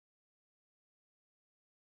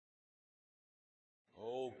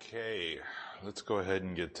Okay, let's go ahead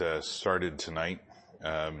and get started tonight.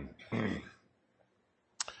 My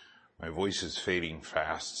voice is fading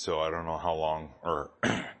fast, so I don't know how long or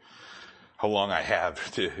how long I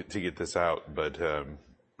have to get this out, but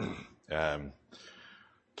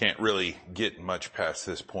can't really get much past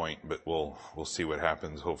this point, but we'll see what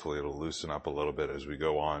happens. Hopefully it'll loosen up a little bit as we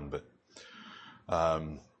go on, but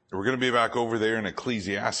we're going to be back over there in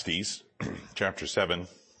Ecclesiastes chapter 7.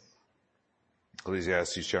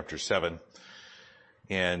 Ecclesiastes chapter 7.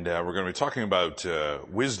 And we're going to be talking about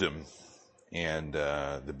wisdom and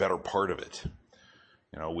the better part of it.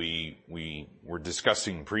 You know, we were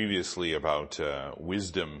discussing previously about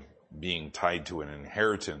wisdom being tied to an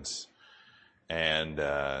inheritance. And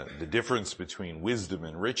the difference between wisdom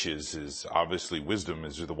and riches is obviously wisdom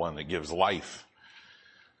is the one that gives life.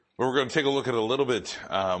 But we're going to take a look at a little bit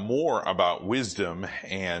more about wisdom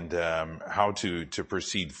and how to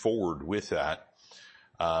proceed forward with that.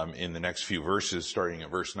 In the next few verses, starting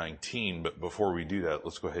at verse 19. But before we do that,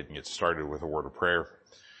 let's go ahead and get started with a word of prayer.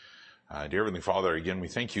 Dear Heavenly Father, again, we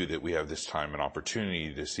thank you that we have this time and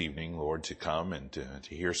opportunity this evening, Lord, to come and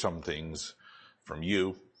to hear some things from you.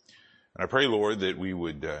 And I pray, Lord, that we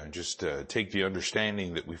would just take the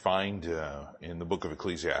understanding that we find in the book of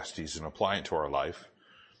Ecclesiastes and apply it to our life.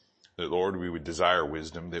 That, Lord, we would desire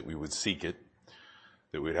wisdom, that we would seek it.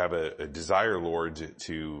 That we'd have a desire, Lord,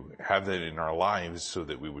 to have that in our lives so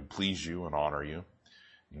that we would please you and honor you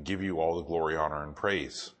and give you all the glory, honor, and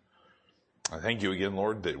praise. I thank you again,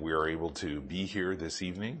 Lord, that we are able to be here this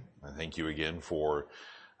evening. I thank you again for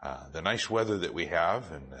the nice weather that we have.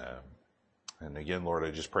 And again, Lord,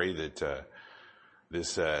 I just pray that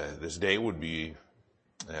this day would be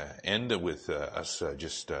end with us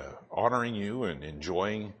just honoring you and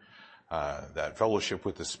enjoying that fellowship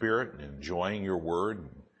with the Spirit and enjoying your word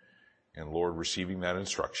and Lord, receiving that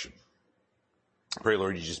instruction. I pray,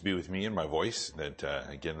 Lord, you just be with me and my voice that,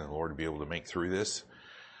 again, the Lord, be able to make through this.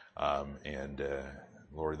 And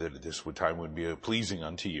Lord, that this time would be pleasing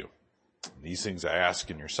unto you. These things I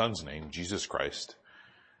ask in your Son's name, Jesus Christ.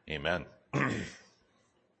 Amen.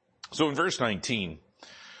 So in verse 19,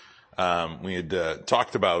 we had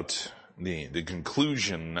talked about the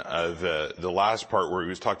conclusion of the last part where he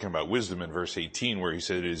was talking about wisdom in verse 18, where he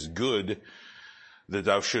said, it is good that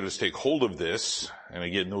thou shouldest take hold of this. And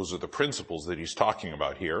again, those are the principles that he's talking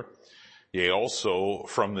about here. Yea, also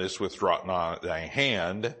from this withdraw not thy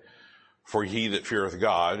hand, for he that feareth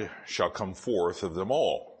God shall come forth of them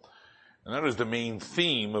all. And that is the main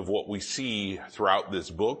theme of what we see throughout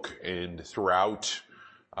this book and throughout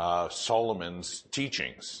Solomon's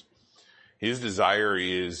teachings. His desire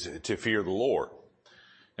is to fear the Lord.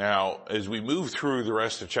 Now, as we move through the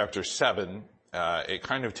rest of chapter 7, it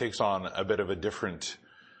kind of takes on a bit of a different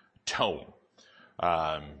tone.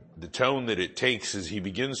 The tone that it takes is he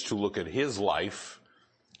begins to look at his life,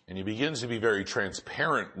 and he begins to be very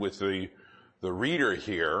transparent with the reader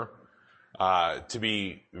here, to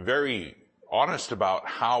be very honest about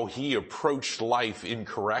how he approached life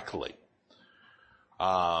incorrectly.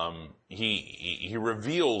 He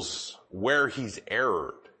reveals where he's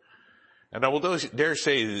erred. And I will dare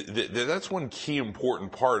say that that's one key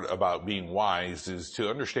important part about being wise is to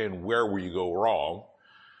understand where you go wrong,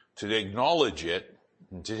 to acknowledge it,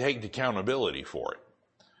 and to take accountability for it.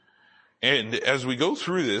 And as we go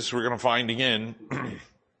through this, we're going to find again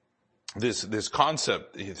this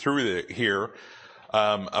concept through here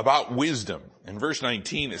about wisdom. In verse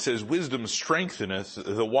 19 it says, wisdom strengtheneth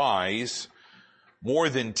the wise more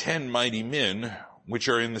than 10 mighty men which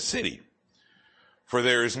are in the city. For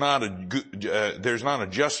there's not a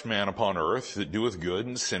just man upon earth that doeth good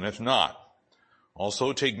and sinneth not.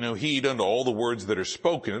 Also take no heed unto all the words that are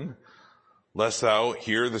spoken, lest thou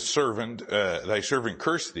hear thy servant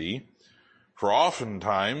curse thee. For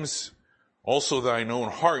oftentimes also thine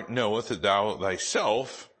own heart knoweth that thou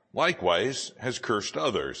thyself likewise has cursed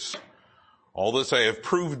others. All this I have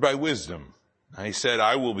proved by wisdom. I said,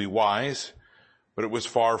 I will be wise, but it was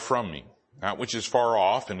far from me. That which is far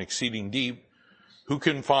off and exceeding deep, who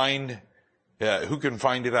can find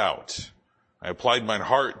it out? I applied mine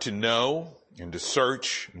heart to know and to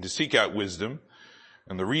search and to seek out wisdom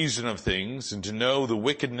and the reason of things, and to know the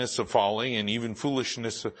wickedness of folly and even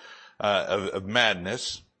foolishness of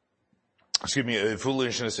madness.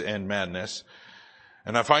 Foolishness and madness.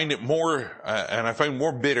 And I find it more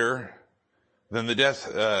bitter than death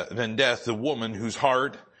the woman whose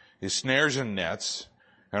heart is snares and nets,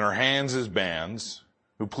 and her hands as bands,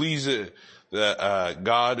 who please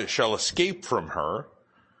God shall escape from her,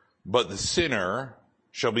 but the sinner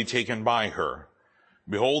shall be taken by her.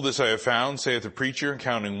 Behold, this I have found, saith the preacher,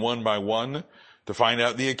 counting one by one to find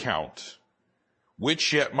out the account.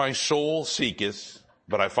 which yet my soul seeketh,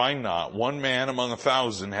 but I find not. One man among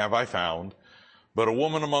 1,000 have I found, but a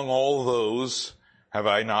woman among all those have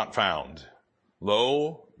I not found.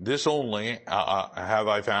 Lo, this only have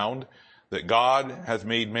I found, that God hath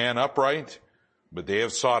made man upright, but they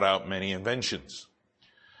have sought out many inventions.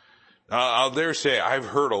 I'll dare say I've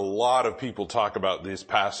heard a lot of people talk about this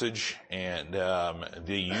passage, and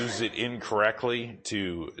they use it incorrectly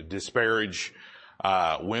to disparage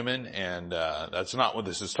women, and that's not what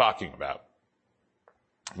this is talking about.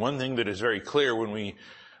 One thing that is very clear when we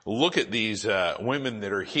look at these women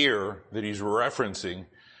that are here that he's referencing,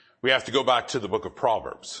 we have to go back to the book of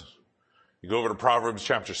Proverbs. You go over to Proverbs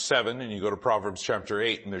chapter 7 and you go to Proverbs chapter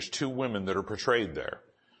 8, and there's two women that are portrayed there.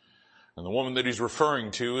 And the woman that he's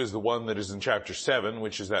referring to is the one that is in chapter 7,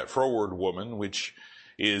 which is that froward woman, which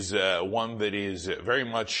is one that is very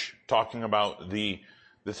much talking about the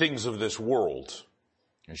things of this world.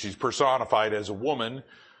 And she's personified as a woman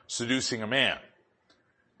seducing a man.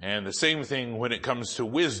 And the same thing when it comes to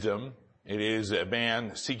wisdom, it is a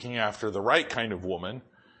man seeking after the right kind of woman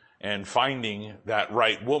and finding that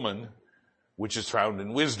right woman, which is found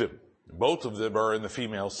in wisdom. Both of them are in the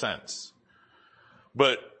female sense.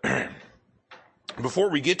 But before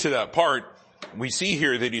we get to that part, we see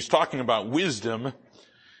here that he's talking about wisdom,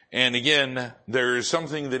 and again, there is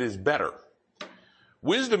something that is better.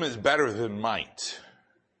 Wisdom is better than might.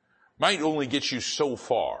 Might only gets you so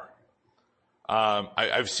far.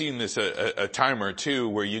 I've seen this a time or two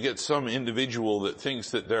where you get some individual that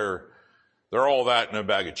thinks that they're all that in a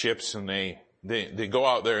bag of chips, and they go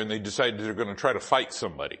out there and they decide that they're going to try to fight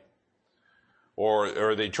somebody.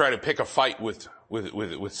 Or they try to pick a fight with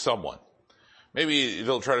someone. Maybe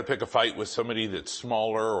they'll try to pick a fight with somebody that's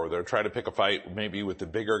smaller, or they'll try to pick a fight maybe with the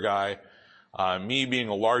bigger guy. Me being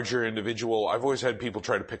a larger individual, I've always had people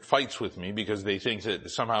try to pick fights with me because they think that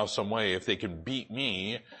somehow, some way, if they can beat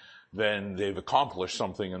me, then they've accomplished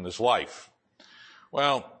something in this life.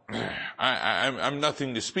 Well, I'm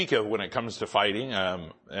nothing to speak of when it comes to fighting.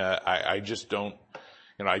 I just don't,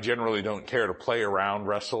 I generally don't care to play around,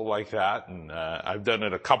 wrestle like that. And, I've done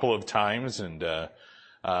it a couple of times, and,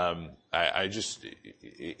 it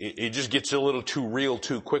just gets a little too real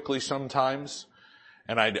too quickly sometimes.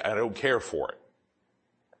 And I don't care for it.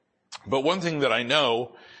 But one thing that I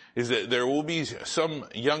know is that there will be some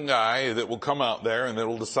young guy that will come out there and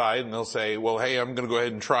they'll decide and they'll say, well, hey, I'm going to go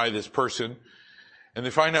ahead and try this person. And they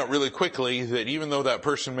find out really quickly that even though that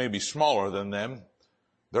person may be smaller than them,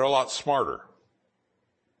 they're a lot smarter.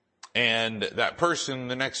 And that person,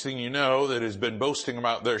 the next thing you know, that has been boasting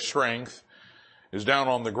about their strength is down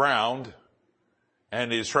on the ground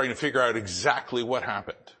and is trying to figure out exactly what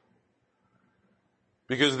happened.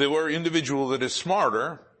 Because the individual that is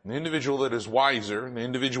smarter, the individual that is wiser, the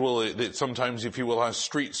individual that sometimes, if you will, has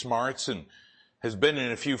street smarts and has been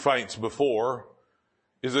in a few fights before,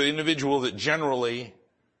 is the individual that generally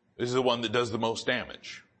is the one that does the most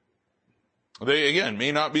damage. They, again,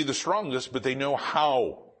 may not be the strongest, but they know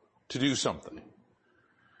how to do something.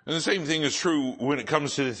 And the same thing is true when it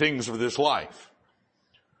comes to the things of this life.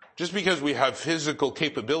 Just because we have physical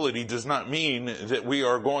capability does not mean that we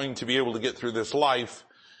are going to be able to get through this life,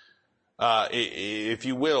 if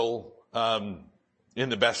you will, in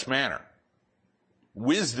the best manner.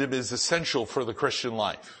 Wisdom is essential for the Christian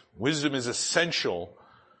life. Wisdom is essential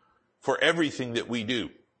for everything that we do.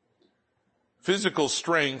 Physical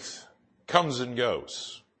strength comes and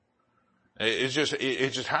goes. It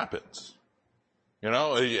just happens.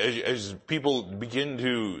 As people begin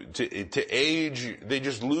to age, they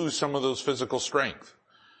just lose some of those physical strength.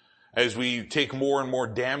 As we take more and more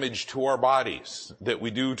damage to our bodies that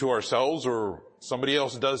we do to ourselves or somebody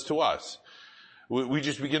else does to us, we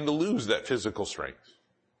just begin to lose that physical strength.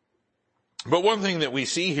 But one thing that we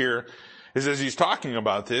see here is, as he's talking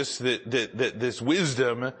about this, that this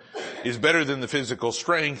wisdom is better than the physical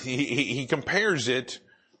strength. He compares it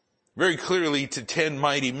very clearly to 10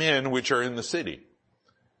 mighty men which are in the city.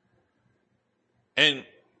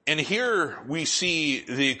 And here we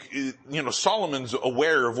see Solomon's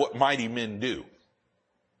aware of what mighty men do.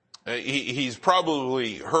 He's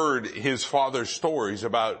probably heard his father's stories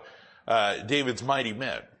about David's mighty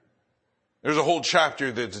men. There's a whole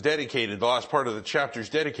chapter that's dedicated, the last part of the chapter is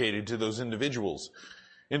dedicated to those individuals.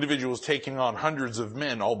 Individuals taking on hundreds of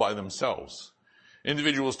men all by themselves.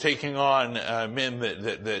 Individuals taking on men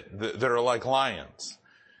that are like lions.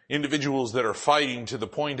 Individuals that are fighting to the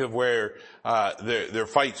point of where their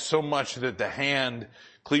fight so much that the hand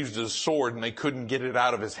cleaves to the sword and they couldn't get it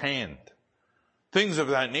out of his hand. Things of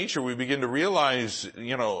that nature, we begin to realize,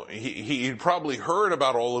 he'd probably heard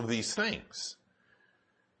about all of these things.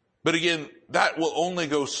 But again, that will only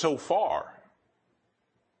go so far.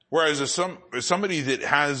 Whereas somebody that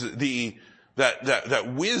has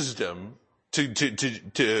that wisdom to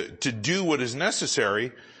do what is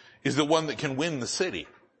necessary is the one that can win the city,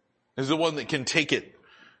 is the one that can take it,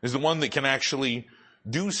 is the one that can actually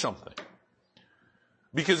do something.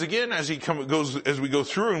 Because again, as we go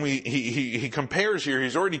through and he compares here,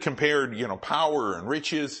 he's already compared, power and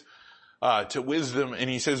riches, to wisdom, and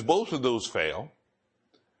he says both of those fail.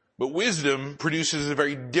 But wisdom produces a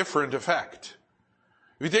very different effect.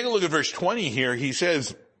 If you take a look at verse 20 here, he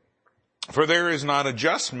says, "For there is not a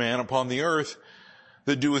just man upon the earth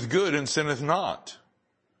that doeth good and sinneth not."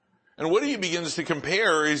 And what he begins to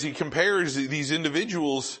compare is he compares these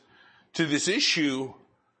individuals to this issue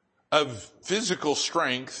of physical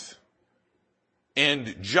strength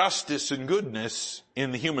and justice and goodness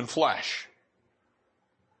in the human flesh.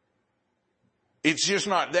 It's just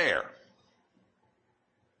not there.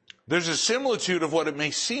 There's a similitude of what it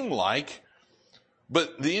may seem like,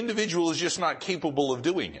 but the individual is just not capable of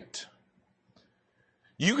doing it.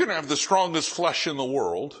 You can have the strongest flesh in the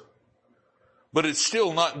world, but it's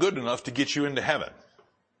still not good enough to get you into heaven.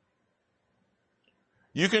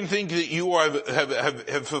 You can think that you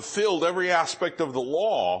have fulfilled every aspect of the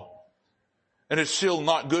law, and it's still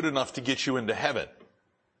not good enough to get you into heaven.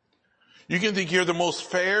 You can think you're the most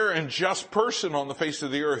fair and just person on the face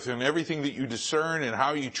of the earth in everything that you discern and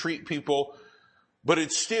how you treat people, but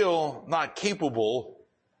it's still not capable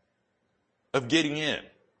of getting in.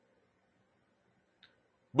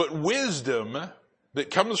 But wisdom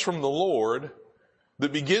that comes from the Lord,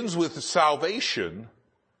 that begins with salvation,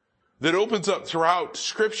 that opens up throughout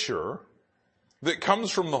Scripture, that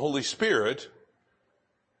comes from the Holy Spirit,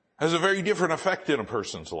 has a very different effect in a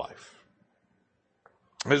person's life.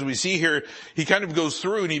 As we see here, he kind of goes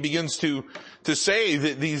through and he begins to say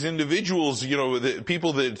that these individuals, the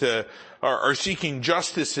people that are seeking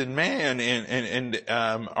justice in man and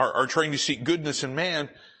are trying to seek goodness in man,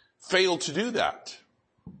 fail to do that.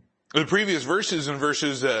 In the previous verses, in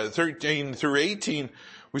verses 13 through 18,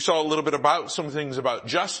 we saw a little bit about some things about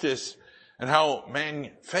justice and how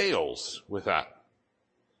man fails with that.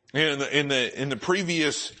 In the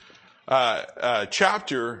previous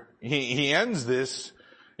chapter, he ends this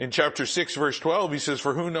in chapter 6, verse 12. He says,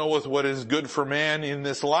 "For who knoweth what is good for man in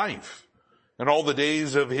this life, and all the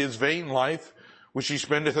days of his vain life, which he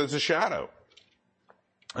spendeth as a shadow?"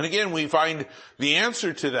 And again, we find the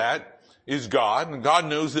answer to that is God, and God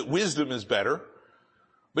knows that wisdom is better.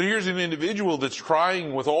 But here's an individual that's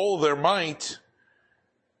trying with all their might,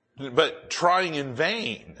 but trying in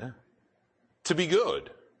vain to be good.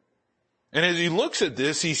 And as he looks at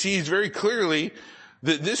this, he sees very clearly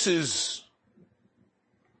that this is,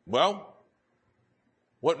 what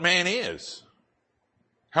man is,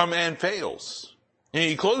 how man fails. And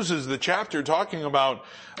he closes the chapter talking about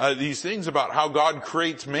these things, about how God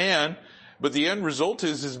creates man, but the end result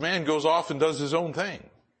is man goes off and does his own thing.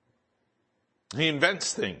 He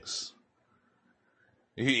invents things.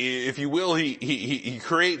 If you will, he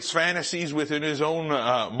creates fantasies within his own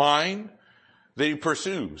mind that he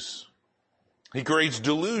pursues. He creates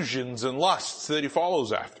delusions and lusts that he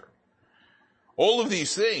follows after. All of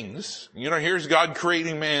these things, here's God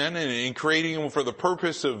creating man and creating him for the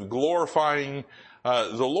purpose of glorifying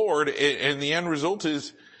the Lord, and the end result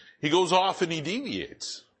is he goes off and he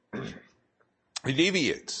deviates. He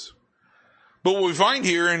deviates. But what we find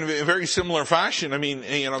here in a very similar fashion,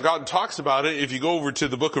 God talks about it. If you go over to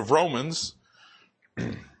the book of Romans,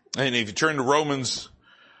 and if you turn to Romans,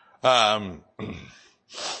 Romans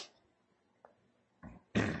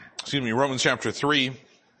chapter 3,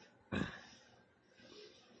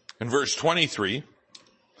 and verse 23,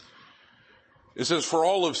 it says, "For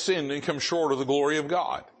all have sinned and come short of the glory of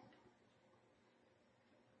God."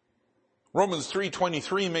 Romans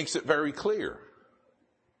 3:23 makes it very clear.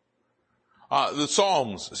 The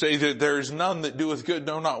Psalms say that there is none that doeth good,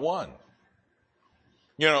 no, not one.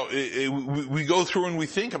 We go through and we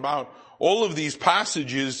think about all of these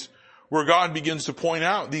passages where God begins to point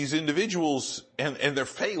out these individuals and their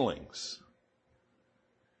failings.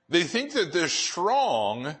 They think that they're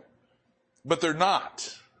strong, but they're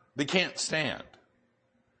not. They can't stand.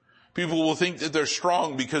 People will think that they're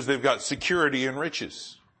strong because they've got security and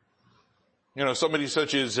riches. Somebody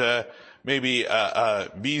such as maybe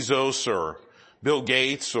Bezos or Bill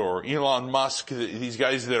Gates or Elon Musk, these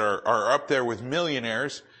guys that are up there with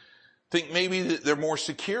millionaires, think maybe that they're more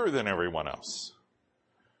secure than everyone else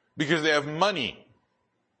because they have money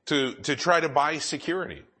to try to buy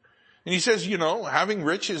security. And he says, having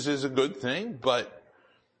riches is a good thing, but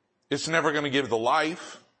it's never going to give the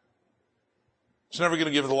life. It's never going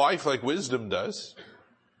to give the life like wisdom does.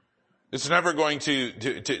 It's never going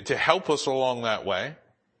to help us along that way.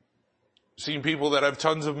 seen people that have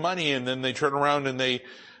tons of money and then they turn around and they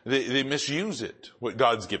misuse it, what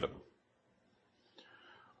God's given them.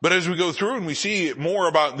 But as we go through and we see more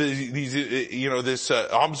about this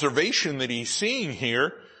observation that he's seeing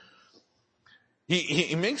here,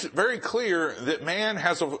 he makes it very clear that man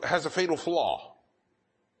has a fatal flaw.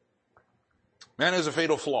 Man has a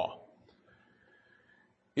fatal flaw.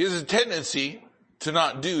 He has a tendency to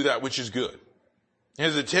not do that which is good. He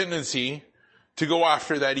has a tendency to go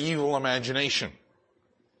after that evil imagination.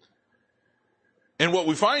 And what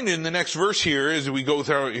we find in the next verse here, as we go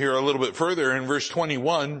through here a little bit further, in verse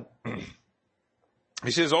 21,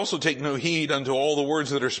 he says, also take no heed unto all the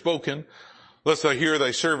words that are spoken, lest thou hear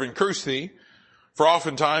thy servant curse thee. For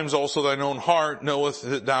oftentimes also thine own heart knoweth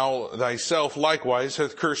that thou thyself likewise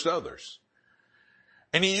hath cursed others.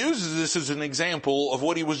 And he uses this as an example of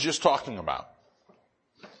what he was just talking about.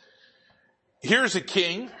 Here's a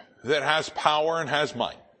king that has power and has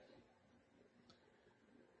might.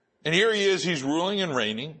 And here he is, he's ruling and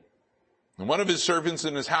reigning. And one of his servants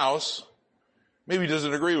in his house maybe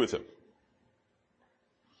doesn't agree with him.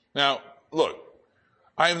 Now, look,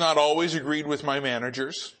 I have not always agreed with my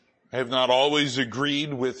managers. I have not always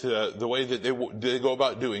agreed with the way that they go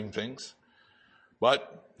about doing things.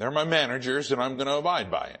 But they're my managers and I'm going to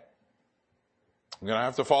abide by it. I'm going to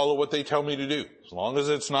have to follow what they tell me to do. As long as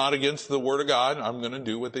it's not against the Word of God, I'm going to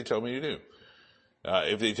do what they tell me to do.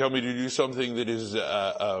 If they tell me to do something that is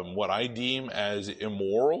what I deem as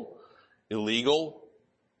immoral, illegal,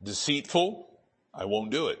 deceitful, I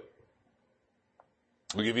won't do it.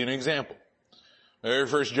 I'll give you an example. My very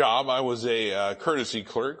first job, I was a courtesy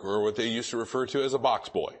clerk, or what they used to refer to as a box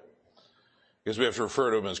boy. Because we have to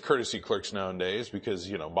refer to them as courtesy clerks nowadays because,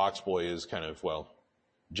 box boy is kind of,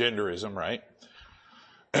 genderism, right?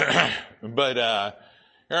 But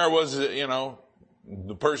here I was,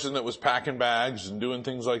 the person that was packing bags and doing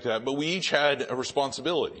things like that. But we each had a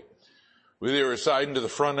responsibility. We were assigned to the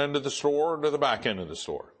front end of the store or to the back end of the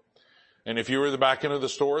store. And if you were the back end of the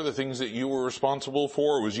store, the things that you were responsible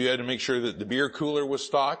for was you had to make sure that the beer cooler was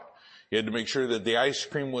stocked, you had to make sure that the ice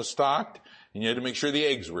cream was stocked, and you had to make sure the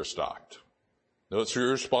eggs were stocked. Those were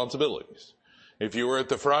your responsibilities. If you were at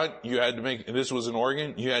the front, you had to and this was in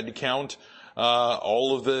Oregon, you had to count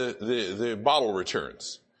all of the bottle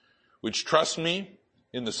returns. Which, trust me,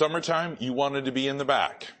 in the summertime, you wanted to be in the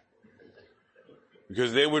back.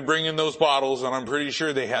 Because they would bring in those bottles, and I'm pretty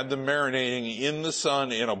sure they had them marinating in the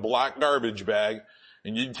sun in a black garbage bag,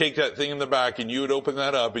 and you'd take that thing in the back, and you would open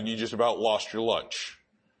that up, and you just about lost your lunch.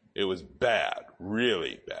 It was bad,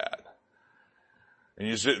 really bad. And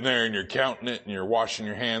you're sitting there, and you're counting it, and you're washing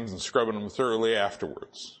your hands and scrubbing them thoroughly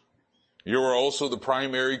afterwards. You were also the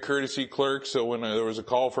primary courtesy clerk, so when there was a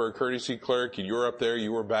call for a courtesy clerk, and you were up there,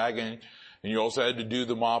 you were bagging, and you also had to do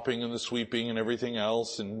the mopping and the sweeping and everything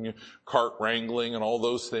else, and cart wrangling and all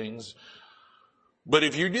those things. But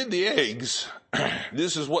if you did the eggs,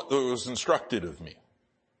 this is what was instructed of me.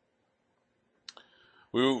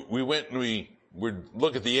 We went and we would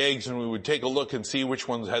look at the eggs, and we would take a look and see which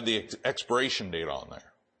ones had the expiration date on there.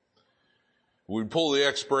 We'd pull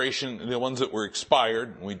the ones that were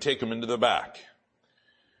expired, and we'd take them into the back.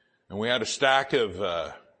 And we had a stack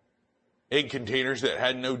of egg containers that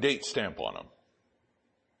had no date stamp on them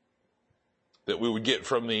that we would get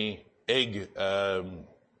from the egg,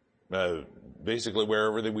 basically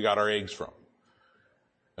wherever we got our eggs from.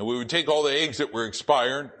 And we would take all the eggs that were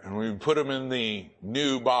expired, and we would put them in the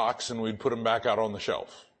new box, and we'd put them back out on the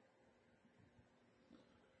shelf.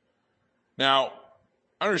 Now,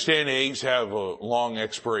 I understand eggs have a long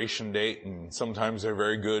expiration date, and sometimes they're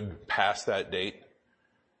very good past that date.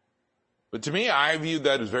 But to me, I viewed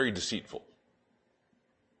that as very deceitful.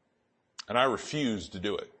 And I refused to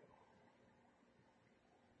do it.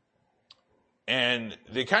 And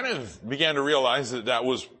they kind of began to realize that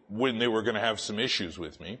was when they were going to have some issues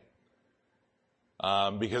with me.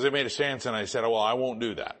 Because I made a stance and I said, well, I won't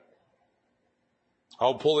do that.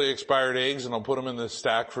 I'll pull the expired eggs and I'll put them in the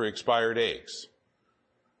stack for expired eggs,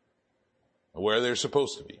 where they're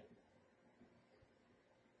supposed to be.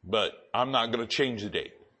 But I'm not going to change the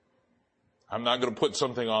date. I'm not going to put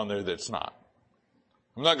something on there that's not.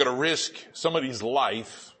 I'm not going to risk somebody's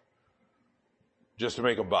life just to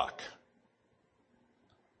make a buck.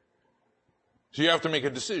 So you have to make a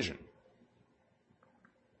decision.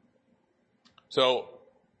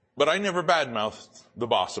 But I never badmouthed the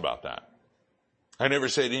boss about that. I never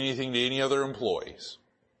said anything to any other employees.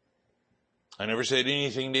 I never said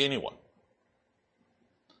anything to anyone.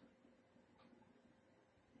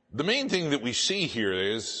 The main thing that we see here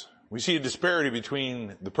is we see a disparity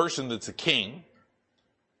between the person that's a king,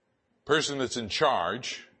 person that's in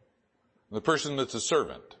charge, and the person that's a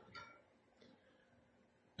servant.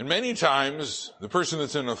 And many times, the person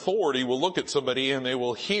that's in authority will look at somebody and they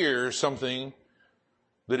will hear something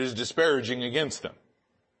that is disparaging against them.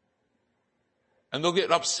 And they'll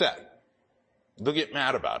get upset. They'll get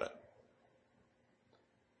mad about it.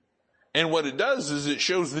 And what it does is it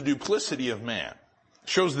shows the duplicity of man.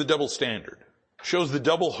 Shows the double standard. Shows the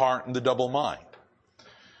double heart and the double mind.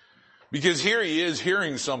 Because here he is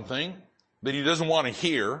hearing something that he doesn't want to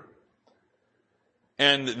hear.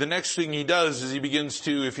 And the next thing he does is he begins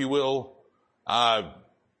to, if you will,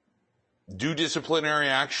 do disciplinary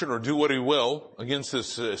action or do what he will against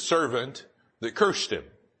this servant that cursed him.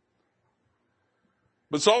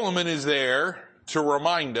 But Solomon is there to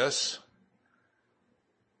remind us,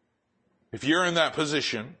 if you're in that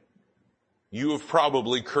position, you have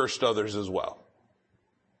probably cursed others as well.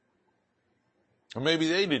 Or maybe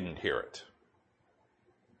they didn't hear it.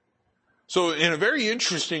 So in a very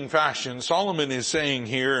interesting fashion, Solomon is saying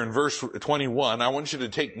here in verse 21, I want you to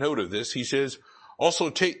take note of this. He says, also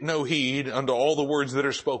take no heed unto all the words that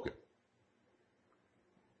are spoken.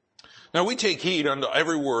 Now we take heed unto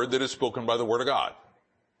every word that is spoken by the word of God.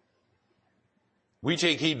 We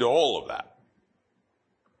take heed to all of that.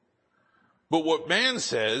 But what man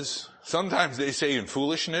says, sometimes they say in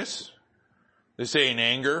foolishness, they say in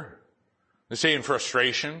anger, they say in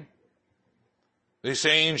frustration, they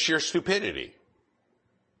say in sheer stupidity.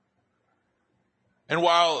 And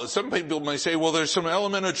while some people may say, well, there's some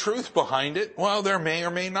element of truth behind it, well, there may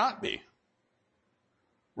or may not be.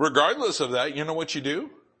 Regardless of that, you know what you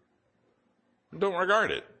do? Don't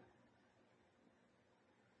regard it.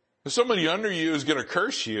 If somebody under you is going to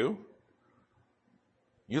curse you,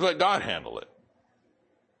 you let God handle it.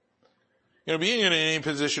 You know, being in any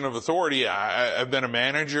position of authority, I've been a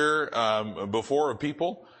manager before of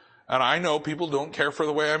people, and I know people don't care for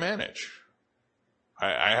the way I manage.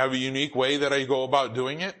 I have a unique way that I go about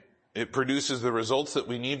doing it. It produces the results that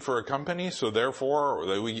we need for a company, so therefore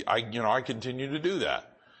I continue to do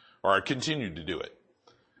that, or I continue to do it.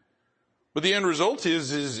 But the end result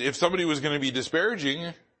is if somebody was going to be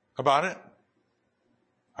disparaging about it,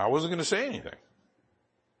 I wasn't going to say anything.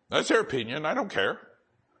 That's their opinion. I don't care.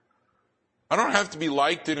 I don't have to be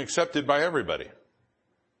liked and accepted by everybody.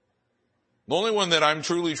 The only one that I'm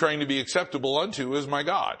truly trying to be acceptable unto is my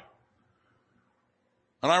God.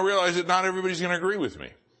 And I realize that not everybody's going to agree with me.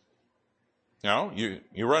 You know,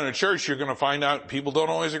 you run a church, you're going to find out people don't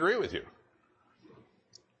always agree with you.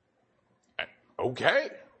 Okay.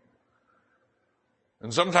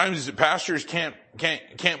 And sometimes pastors can't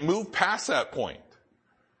move past that point.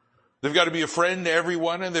 They've got to be a friend to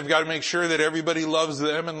everyone, and they've got to make sure that everybody loves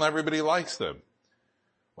them and everybody likes them.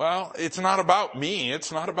 Well, it's not about me.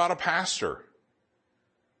 It's not about a pastor.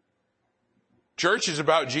 Church is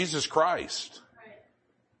about Jesus Christ.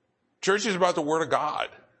 Church is about the Word of God.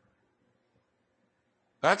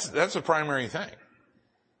 That's the primary thing.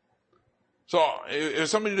 So if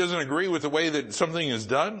somebody doesn't agree with the way that something is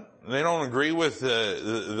done, they don't agree with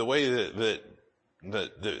the way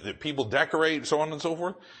that people decorate, so on and so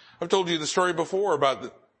forth. I've told you the story before about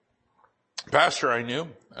the pastor I knew,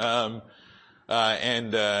 and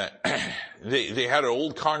they had an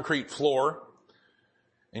old concrete floor,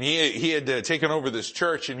 and he had taken over this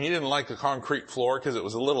church, and he didn't like the concrete floor because it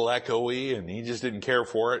was a little echoey, and he just didn't care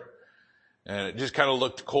for it, and it just kind of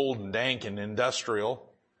looked cold and dank and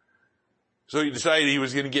industrial. So he decided he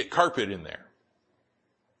was going to get carpet in there.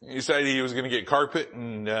 He decided he was going to get carpet,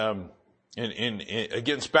 and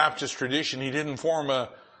against Baptist tradition, he didn't form a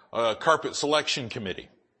carpet selection committee.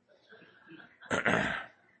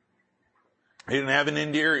 He didn't have an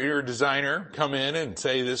interior designer come in and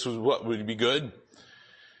say this was what would be good.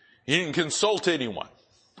 He didn't consult anyone.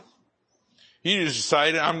 He just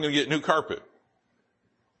decided, I'm going to get new carpet.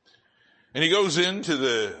 And he goes into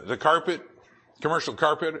the carpet, commercial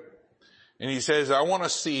carpet, and he says, I want to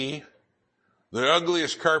see the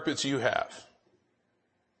ugliest carpets you have.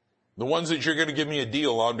 The ones that you're going to give me a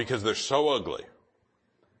deal on because they're so ugly.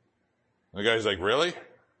 The guy's like, really?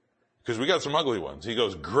 Because we got some ugly ones. He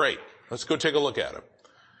goes, great. Let's go take a look at them.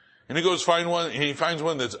 And he goes find one, and he finds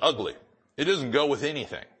one that's ugly. It doesn't go with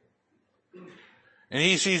anything. And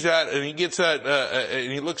he sees that, and he gets that,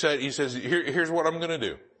 and he looks at it, he says, here's what I'm going to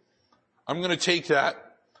do. I'm going to take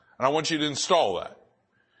that, and I want you to install that.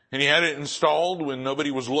 And he had it installed when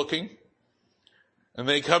nobody was looking. And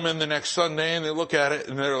they come in the next Sunday, and they look at it,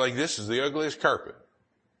 and they're like, this is the ugliest carpet.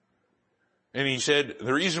 And he said,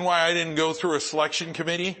 the reason why I didn't go through a selection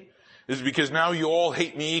committee is because now you all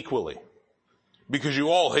hate me equally. Because you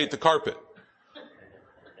all hate the carpet.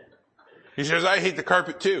 He says, I hate the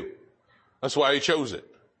carpet too. That's why I chose it.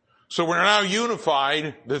 So we're now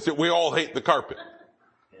unified that we all hate the carpet.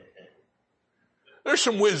 There's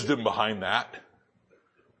some wisdom behind that.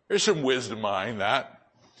 There's some wisdom behind that.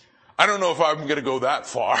 I don't know if I'm going to go that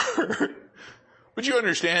far. But you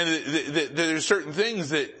understand that there's certain things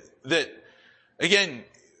that, again,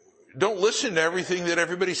 don't listen to everything that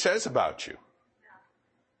everybody says about you.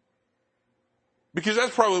 Because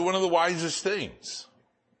that's probably one of the wisest things.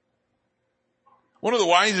 One of the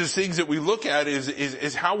wisest things that we look at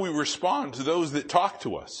is how we respond to those that talk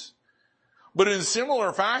to us. But in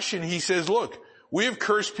similar fashion, he says, look, we have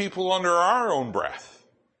cursed people under our own breath.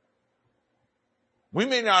 We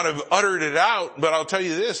may not have uttered it out, but I'll tell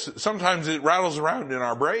you this, sometimes it rattles around in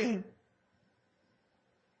our brain.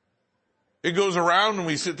 It goes around and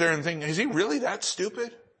we sit there and think, is he really that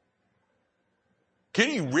stupid? Can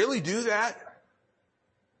he really do that?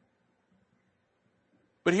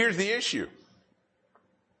 But here's the issue.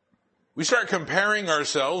 We start comparing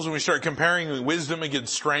ourselves and we start comparing wisdom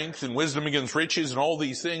against strength and wisdom against riches and all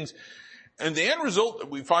these things. And the end result that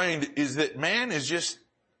we find is that man is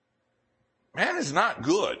not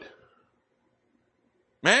good.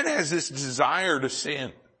 Man has this desire to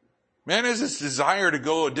sin. Man has this desire to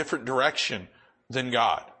go a different direction than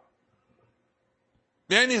God.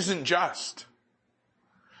 Man isn't just.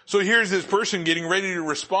 So here's this person getting ready to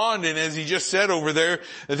respond, and as he just said over there,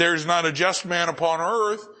 that there's not a just man upon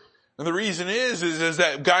earth. And the reason is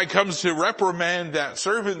that guy comes to reprimand that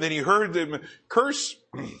servant, then he heard them curse.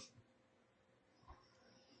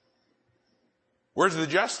 Where's the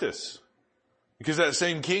justice? Because that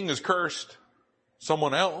same king has cursed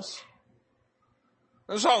someone else.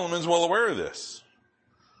 And Solomon's well aware of this.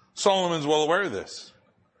 Solomon's well aware of this.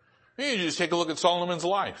 You just take a look at Solomon's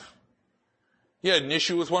life. He had an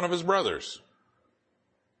issue with one of his brothers.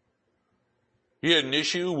 He had an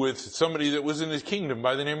issue with somebody that was in his kingdom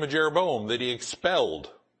by the name of Jeroboam that he expelled.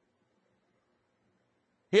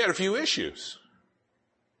 He had a few issues.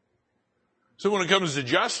 So when it comes to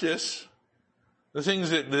justice, the things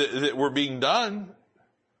that were being done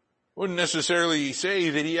wouldn't necessarily say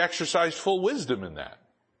that he exercised full wisdom in that.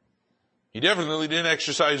 He definitely didn't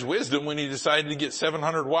exercise wisdom when he decided to get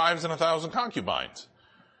 700 wives and 1,000 concubines.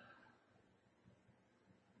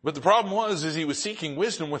 But the problem was he was seeking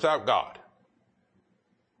wisdom without God.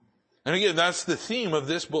 And again, that's the theme of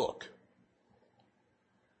this book.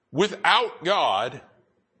 Without God,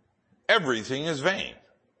 everything is vain.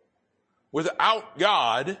 Without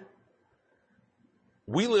God,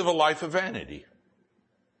 we live a life of vanity.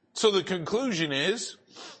 So the conclusion is,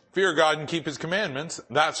 fear God and keep His commandments.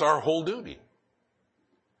 That's our whole duty.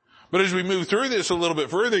 But as we move through this a little bit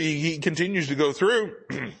further, he continues to go through,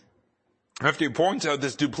 after he points out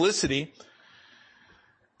this duplicity.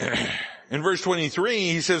 In verse 23,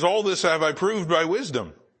 he says, all this have I proved by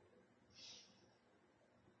wisdom.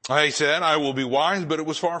 I said, I will be wise, but it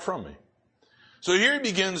was far from me. So here he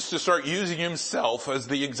begins to start using himself as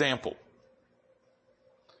the example.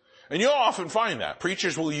 And you'll often find that.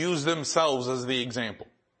 Preachers will use themselves as the example.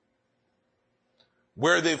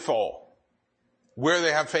 Where they fall. Where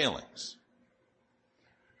they have failings.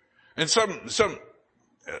 And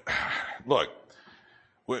look,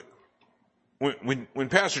 when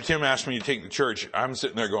Pastor Tim asked me to take the church, I'm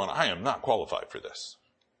sitting there going, I am not qualified for this.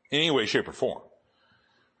 In any way, shape, or form.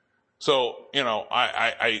 So,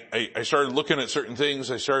 I started looking at certain things.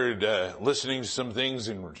 I started listening to some things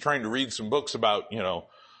and trying to read some books about,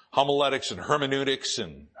 homiletics and hermeneutics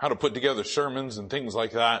and how to put together sermons and things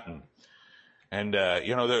like that. And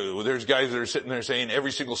there's guys that are sitting there saying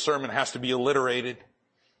every single sermon has to be alliterated.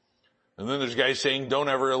 And then there's guys saying don't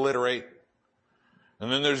ever alliterate.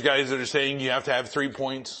 And then there's guys that are saying you have to have 3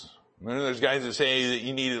 points. And then there's guys that say that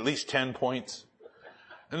you need at least 10 points.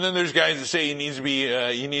 And then there's guys that say you need to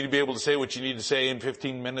be able to say what you need to say in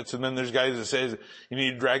 15 minutes. And then there's guys that say you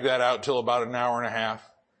need to drag that out till about an hour and a half.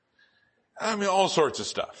 I mean, all sorts of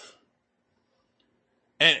stuff.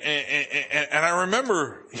 And I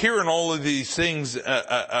remember hearing all of these things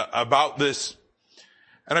about this,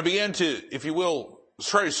 and I began to, if you will,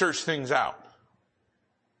 try to search things out.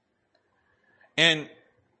 And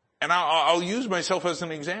I'll use myself as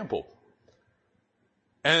an example.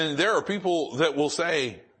 And there are people that will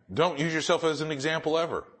say, don't use yourself as an example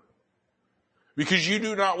ever. Because you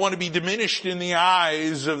do not want to be diminished in the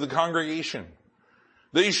eyes of the congregation.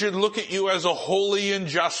 They should look at you as a holy and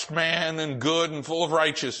just man and good and full of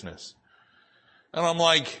righteousness. And I'm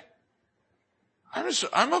like,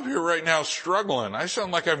 I'm up here right now struggling. I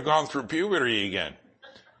sound like I've gone through puberty again.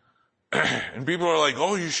 And people are like,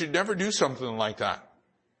 oh, you should never do something like that.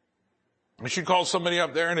 You should call somebody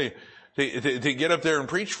up there and to get up there and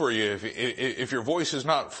preach for you if your voice is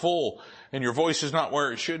not full and your voice is not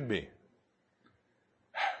where it should be.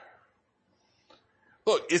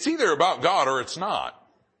 Look, it's either about God or it's not.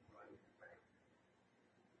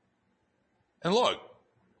 And look,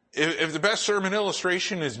 if the best sermon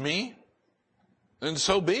illustration is me, then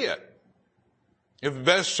so be it. If the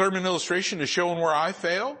best sermon illustration is showing where I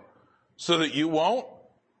fail so that you won't,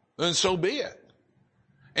 then so be it.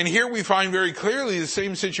 And here we find very clearly the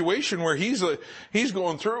same situation where he's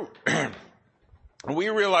going through. We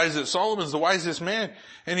realize that Solomon's the wisest man,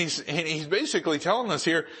 and he's basically telling us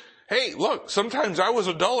here, hey, look, sometimes I was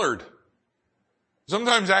a dullard.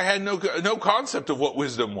 Sometimes I had no concept of what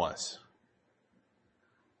wisdom was.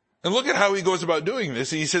 And look at how he goes about doing this.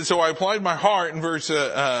 He says, so I applied my heart in verse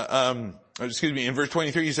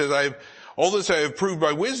 23, he says, all this I have proved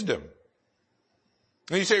by wisdom.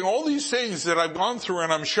 And he's saying all these things that I've gone through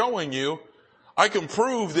and I'm showing you, I can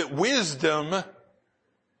prove that wisdom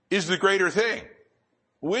is the greater thing.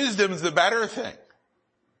 Wisdom's the better thing.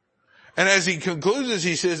 And as he concludes this,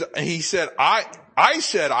 he said, I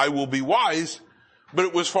said I will be wise, but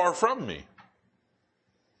it was far from me.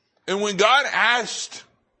 And when God asked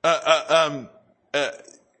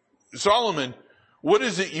Solomon, what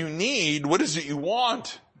is it you need? What is it you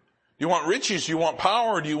want? Do you want riches? Do you want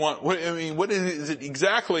power? Do you want, what is it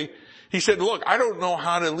exactly? He said, look, I don't know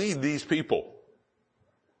how to lead these people.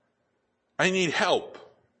 I need help.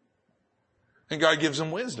 And God gives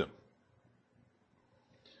him wisdom.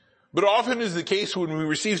 But often is the case when we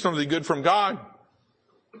receive something good from God,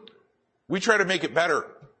 we try to make it better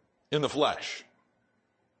in the flesh.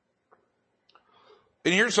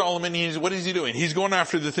 And here's Solomon, what is he doing? He's going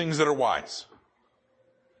after the things that are wise.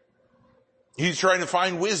 He's trying to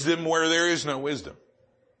find wisdom where there is no wisdom.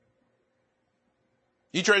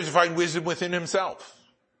 He tries to find wisdom within himself,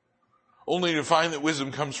 only to find that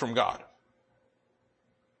wisdom comes from God.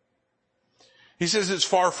 He says it's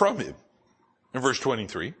far from him. In verse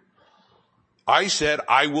 23, I said,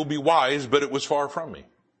 I will be wise, but it was far from me.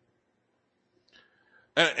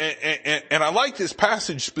 And I like this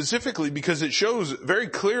passage specifically because it shows very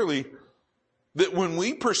clearly that when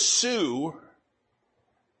we pursue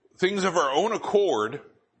things of our own accord,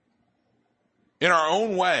 in our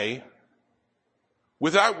own way,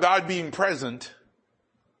 without God being present,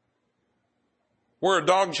 we're a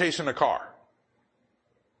dog chasing a car.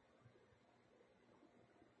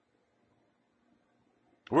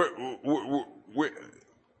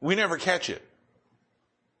 We never catch it.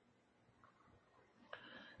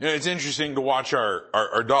 You know, it's interesting to watch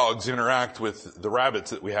our dogs interact with the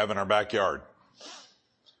rabbits that we have in our backyard.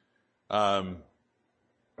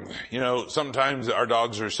 You know, sometimes our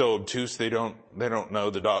dogs are so obtuse they don't know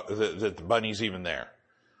that the bunny's even there.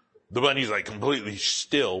 The bunny's like completely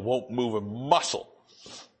still, won't move a muscle.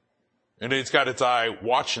 And it's got its eye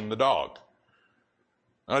watching the dog.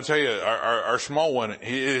 I'll tell you, our small one,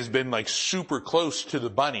 he has been like super close to the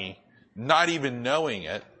bunny, not even knowing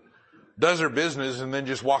it, does her business and then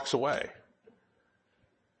just walks away.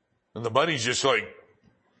 And the bunny's just like,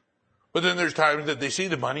 but then there's times that they see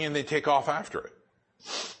the bunny and they take off after it.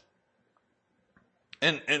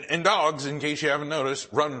 And dogs, in case you haven't noticed,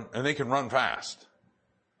 run, and they can run fast.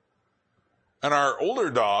 And our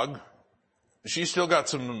older dog, she's still got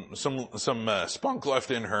some spunk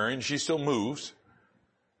left in her, and she still moves.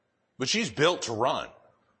 But she's built to run.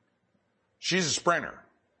 She's a sprinter.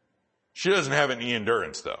 She doesn't have any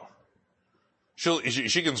endurance though.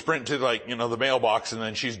 She can sprint to like, you know, the mailbox and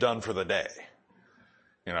then she's done for the day.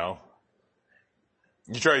 You know,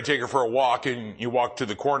 you try to take her for a walk and you walk to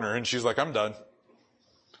the corner and she's like, I'm done.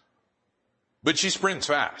 But she sprints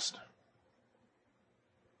fast.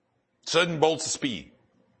 Sudden bolts of speed.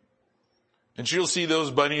 And she'll see those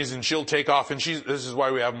bunnies and she'll take off, and this is why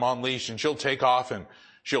we have them on leash, and she'll take off and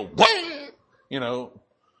she'll, you know,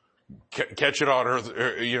 catch it on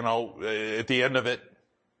her, you know, at the end of it,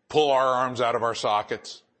 pull our arms out of our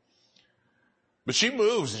sockets. But she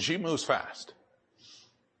moves, and she moves fast.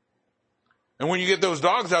 And when you get those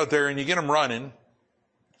dogs out there and you get them running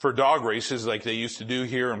for dog races like they used to do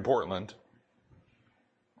here in Portland,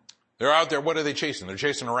 they're out there, what are they chasing? They're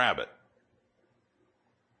chasing a rabbit.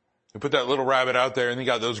 They put that little rabbit out there, and they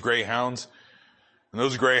got those greyhounds. And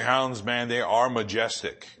those greyhounds, man, they are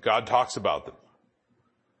majestic. God talks about them.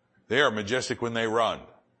 They are majestic when they run.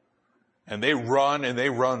 And they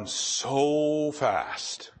run so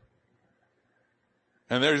fast.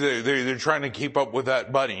 And they're trying to keep up with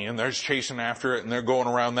that bunny, and they're chasing after it, and they're going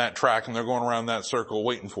around that track, and they're going around that circle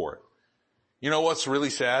waiting for it. You know what's really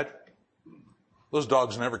sad? Those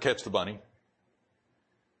dogs never catch the bunny.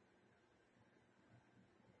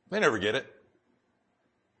 They never get it.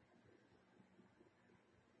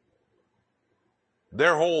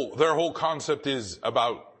 Their whole concept is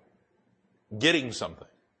about getting something,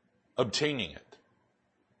 obtaining it.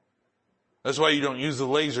 That's why you don't use the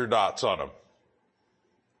laser dots on them.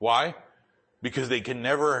 Why? Because they can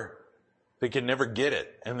never get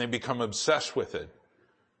it, and they become obsessed with it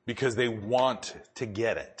because they want to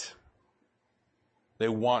get it. They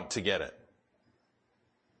want to get it.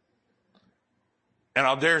 And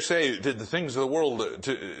I'll dare say that the things of the world,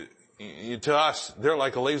 to us, they're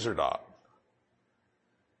like a laser dot.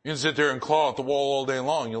 You can sit there and claw at the wall all day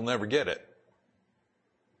long, you'll never get it.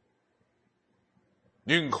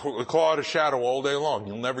 You can claw at a shadow all day long,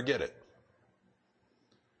 you'll never get it.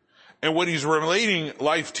 And what he's relating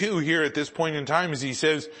life to here at this point in time is he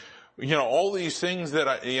says, all these things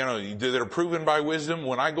that that are proven by wisdom,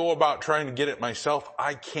 when I go about trying to get it myself,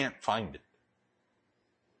 I can't find it.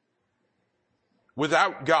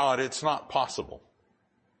 Without God, it's not possible.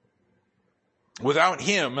 Without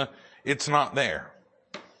Him, it's not there.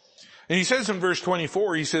 And he says in verse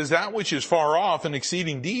 24, he says, that which is far off and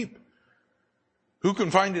exceeding deep, who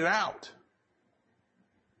can find it out?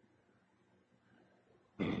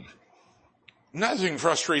 Nothing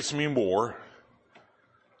frustrates me more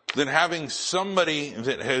than having somebody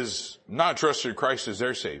that has not trusted Christ as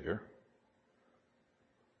their Savior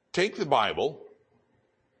take the Bible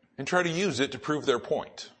and try to use it to prove their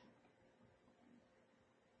point.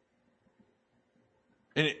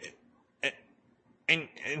 And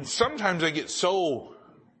sometimes I get so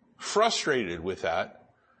frustrated with that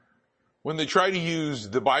when they try to use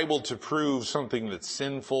the Bible to prove something that's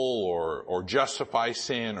sinful or justify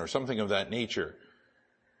sin or something of that nature.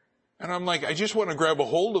 And I'm like, I just want to grab a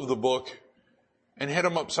hold of the book and hit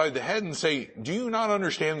them upside the head and say, do you not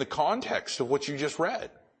understand the context of what you just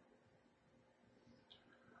read?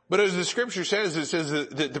 But as the scripture says, it says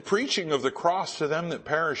that the preaching of the cross to them that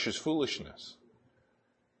perish is foolishness.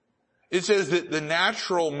 It says that the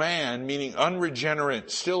natural man, meaning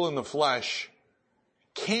unregenerate, still in the flesh,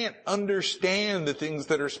 can't understand the things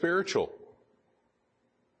that are spiritual.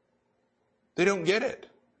 They don't get it.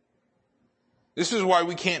 This is why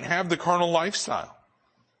we can't have the carnal lifestyle.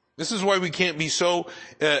 This is why we can't be so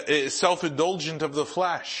self-indulgent of the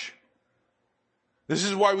flesh. This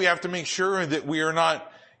is why we have to make sure that we are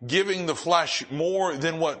not giving the flesh more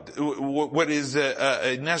than what is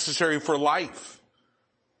necessary for life.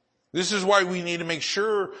 This is why we need to make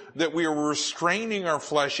sure that we are restraining our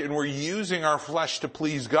flesh and we're using our flesh to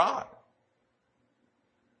please God.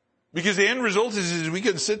 Because the end result is we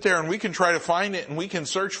can sit there and we can try to find it and we can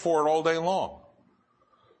search for it all day long.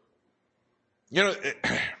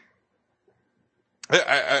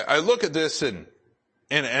 I look at this and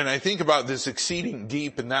I think about this exceeding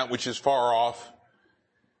deep and that which is far off.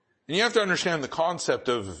 And you have to understand the concept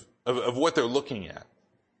of what they're looking at.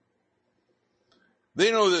 They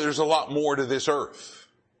know that there's a lot more to this earth,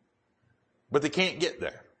 but they can't get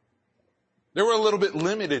there. They were a little bit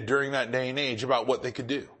limited during that day and age about what they could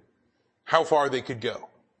do, how far they could go.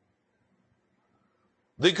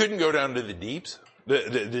 They couldn't go down to the deeps,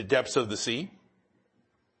 the depths of the sea.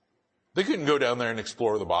 They couldn't go down there and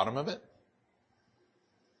explore the bottom of it.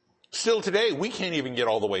 Still today, we can't even get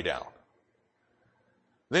all the way down.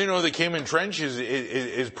 They know the Cayman Trench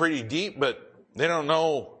is pretty deep, but they don't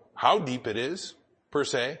know how deep it is, per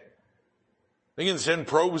se. They can send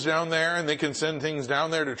probes down there and they can send things down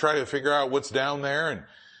there to try to figure out what's down there, and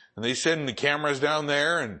they send the cameras down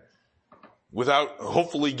there and without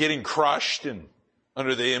hopefully getting crushed and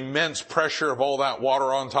under the immense pressure of all that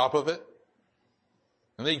water on top of it.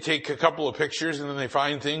 And they take a couple of pictures and then they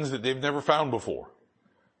find things that they've never found before.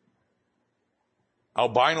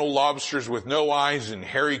 Albino lobsters with no eyes and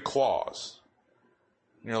hairy claws.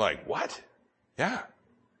 And you're like, what? Yeah.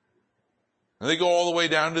 And they go all the way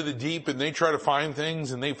down to the deep and they try to find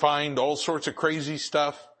things and they find all sorts of crazy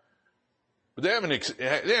stuff. But they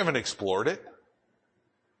haven't explored it.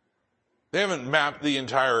 They haven't mapped the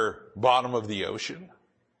entire bottom of the ocean.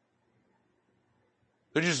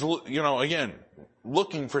 They're just, again,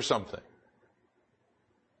 looking for something.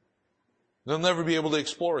 They'll never be able to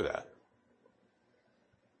explore that.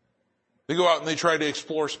 They go out and they try to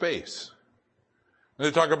explore space. And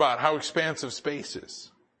they talk about how expansive space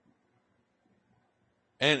is.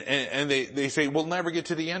 And they say, we'll never get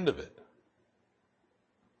to the end of it.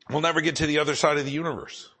 We'll never get to the other side of the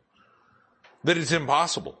universe. That it's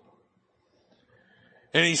impossible.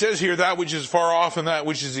 And he says here, that which is far off and that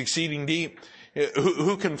which is exceeding deep,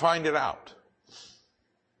 who can find it out?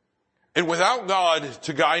 And without God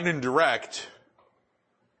to guide and direct,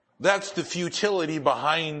 that's the futility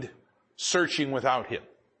behind searching without Him.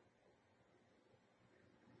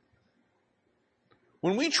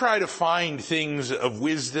 When we try to find things of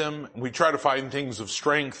wisdom, we try to find things of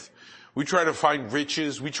strength, we try to find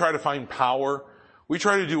riches, we try to find power, we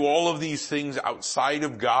try to do all of these things outside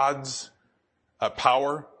of God's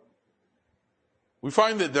power, we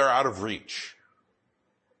find that they're out of reach.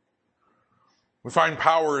 We find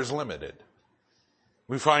power is limited.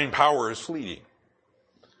 We find power is fleeting.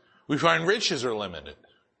 We find riches are limited,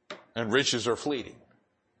 and riches are fleeting.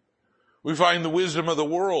 We find the wisdom of the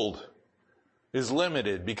world is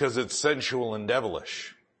limited because it's sensual and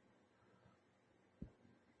devilish.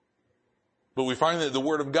 But we find that the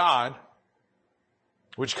Word of God,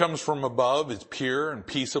 which comes from above, is pure and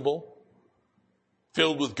peaceable,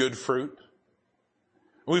 filled with good fruit.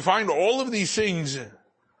 We find all of these things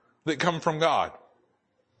that come from God.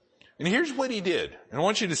 And here's what he did. And I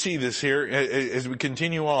want you to see this here as we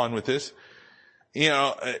continue on with this.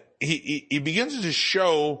 He begins to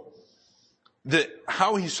show that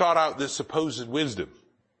how he sought out this supposed wisdom.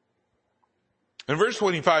 In verse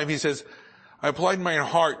 25, he says, I applied my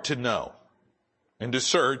heart to know and to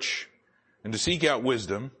search and to seek out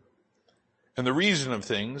wisdom and the reason of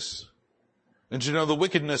things and to know the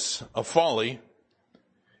wickedness of folly,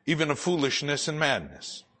 even of foolishness and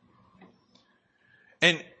madness.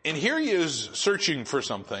 And here he is searching for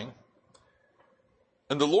something,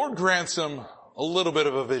 and the Lord grants him a little bit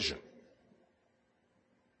of a vision.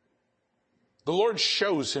 The Lord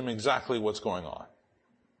shows him exactly what's going on.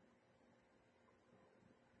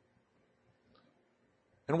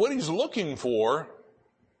 And what he's looking for,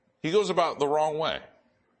 he goes about the wrong way.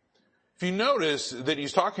 If you notice that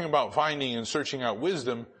he's talking about finding and searching out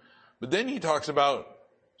wisdom, but then he talks about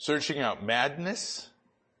searching out madness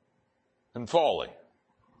and folly,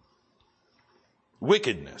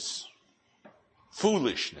 wickedness,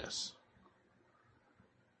 foolishness.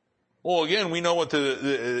 Well, again, we know what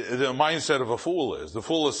the mindset of a fool is. The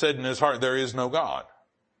fool has said in his heart, there is no God.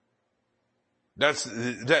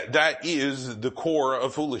 That is the core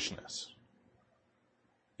of foolishness.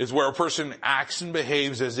 It's where a person acts and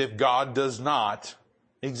behaves as if God does not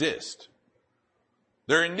exist.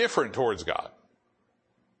 They're indifferent towards God.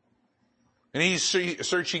 And he's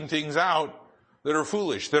searching things out that are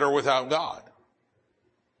foolish, that are without God.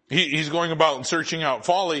 He's going about searching out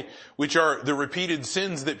folly, which are the repeated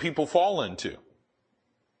sins that people fall into.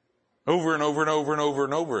 Over and over and over and over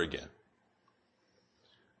and over again.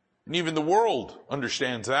 And even the world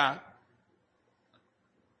understands that.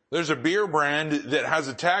 There's a beer brand that has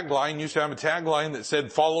a tagline, used to have a tagline that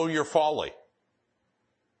said, follow your folly.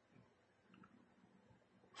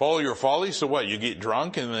 Follow your folly, so what? You get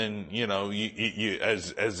drunk and then, you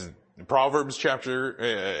as Proverbs chapter,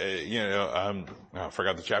 I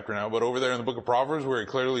forgot the chapter now, but over there in the book of Proverbs where it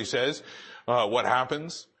clearly says, what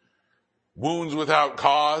happens? Wounds without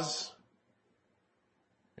cause.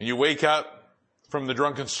 And you wake up from the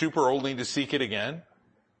drunken stupor only to seek it again.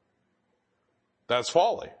 That's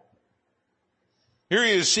folly. Here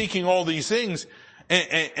he is seeking all these things,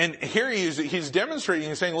 and here he's demonstrating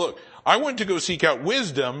and saying, look, I went to go seek out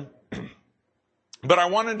wisdom, but I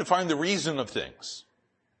wanted to find the reason of things.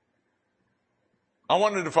 I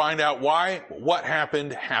wanted to find out why what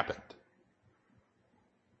happened.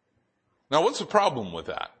 Now, what's the problem with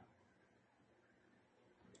that?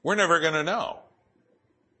 We're never going to know.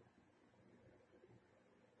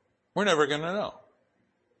 We're never going to know.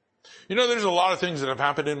 There's a lot of things that have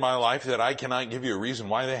happened in my life that I cannot give you a reason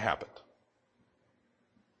why they happened.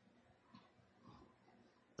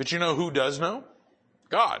 But you know who does know?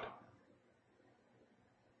 God.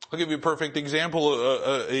 I'll give you a perfect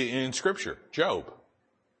example in Scripture. Job.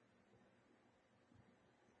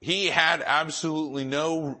 He had absolutely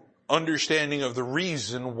no understanding of the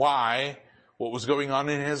reason why what was going on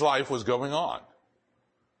in his life was going on.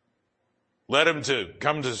 Led him to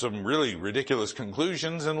come to some really ridiculous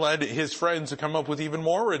conclusions and led his friends to come up with even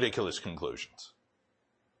more ridiculous conclusions.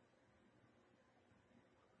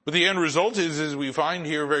 But the end result is, as we find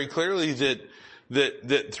here very clearly,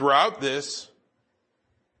 that throughout this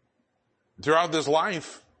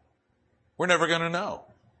life, we're never going to know.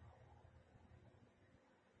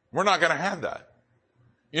 We're not going to have that.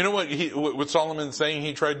 You know what Solomon's saying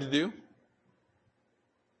he tried to do?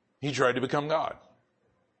 He tried to become God.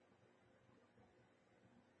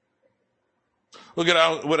 Look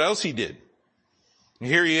at what else he did.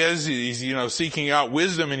 Here he is, he's, seeking out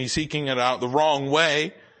wisdom, and he's seeking it out the wrong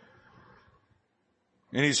way.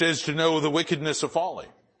 And he says to know the wickedness of folly.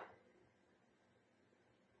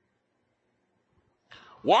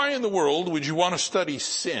 Why in the world would you want to study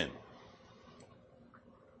sin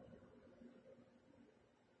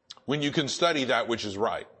when you can study that which is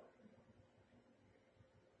right?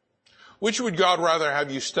 Which would God rather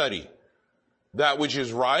have you study? That which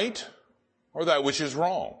is right or that which is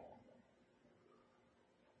wrong?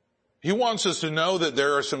 He wants us to know that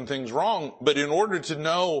there are some things wrong, but in order to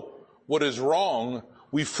know what is wrong,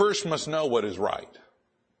 we first must know what is right.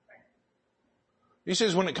 He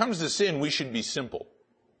says when it comes to sin, we should be simple.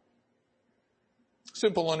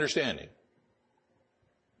 Simple understanding.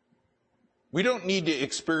 We don't need to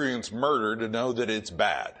experience murder to know that it's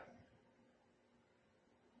bad.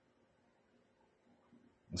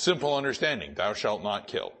 Simple understanding. Thou shalt not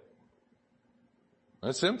kill.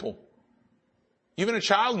 That's simple. Even a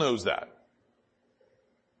child knows that.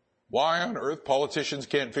 Why on earth politicians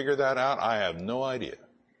can't figure that out, I have no idea.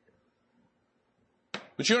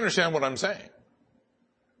 But you understand what I'm saying.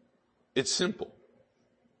 It's simple.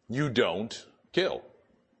 You don't kill.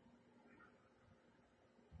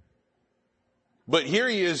 But here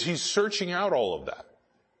he is, he's searching out all of that.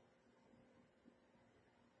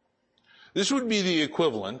 This would be the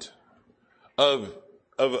equivalent of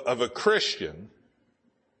a Christian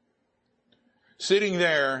sitting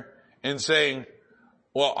there and saying,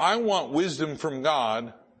 well, I want wisdom from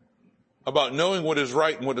God about knowing what is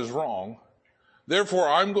right and what is wrong. Therefore,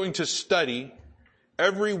 I'm going to study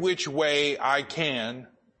every which way I can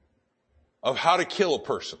of how to kill a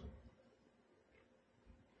person.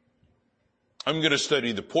 I'm going to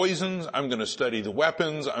study the poisons. I'm going to study the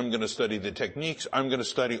weapons. I'm going to study the techniques. I'm going to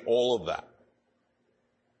study all of that.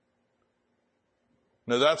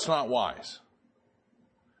 No, that's not wise.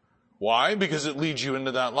 Why? Because it leads you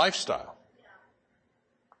into that lifestyle.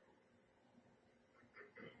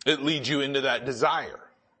 It leads you into that desire.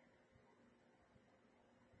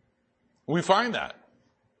 We find that.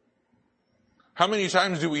 How many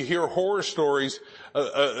times do we hear horror stories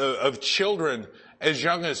of children as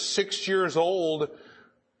young as 6 years old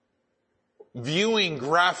viewing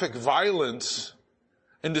graphic violence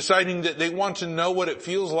and deciding that they want to know what it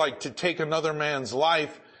feels like to take another man's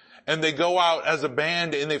life, and they go out as a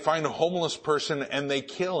band and they find a homeless person and they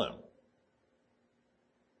kill him?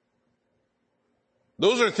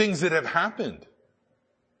 Those are things that have happened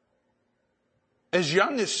as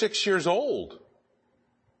young as 6 years old.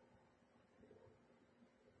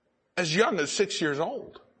 As young as 6 years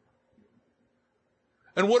old.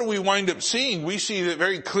 And what do we wind up seeing? We see that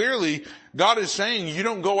very clearly God is saying you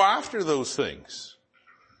don't go after those things.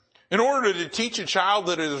 In order to teach a child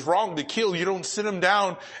that it is wrong to kill, you don't sit them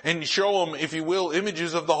down and show them, if you will,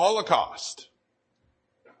 images of the Holocaust.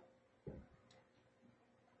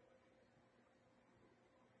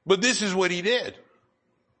 But this is what he did.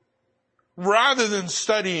 Rather than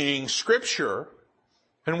studying Scripture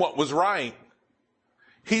and what was right,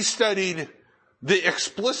 he studied the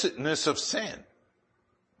explicitness of sin.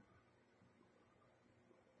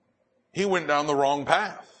 He went down the wrong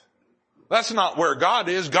path. That's not where God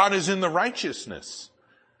is. God is in the righteousness.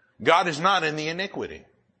 God is not in the iniquity.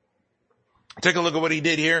 Take a look at what he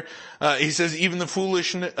did here. He says, even of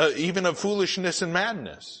foolishness and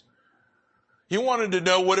madness. He wanted to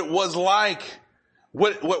know what it was like,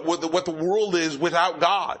 what the world is without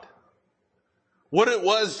God. What it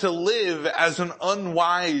was to live as an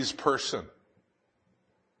unwise person.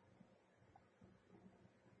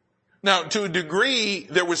 Now, to a degree,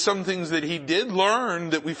 there were some things that he did learn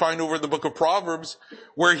that we find over in the book of Proverbs,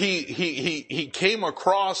 where he came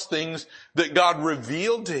across things that God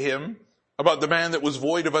revealed to him about the man that was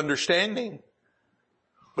void of understanding.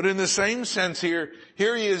 But in the same sense here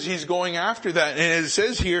he is, he's going after that. And it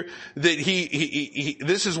says here that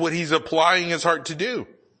this is what he's applying his heart to do.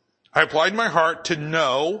 I applied my heart to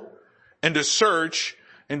know and to search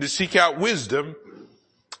and to seek out wisdom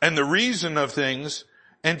and the reason of things,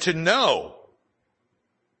 and to know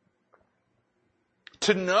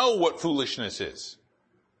what foolishness is,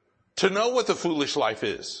 to know what the foolish life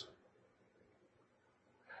is.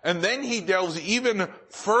 And then he delves even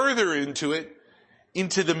further into it,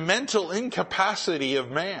 into the mental incapacity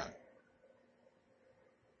of man.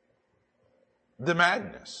 The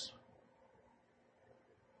madness.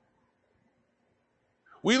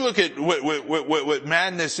 We look at what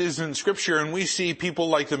madness is in Scripture, and we see people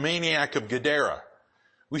like the maniac of Gadara.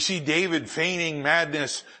 We see David feigning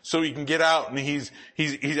madness so he can get out, and he's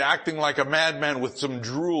acting like a madman with some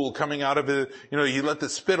drool coming out of his, he let the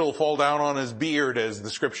spittle fall down on his beard, as the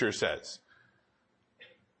Scripture says.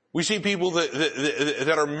 We see people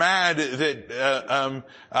that are mad, that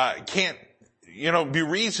can't, be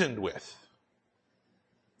reasoned with.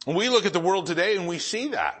 And we look at the world today and we see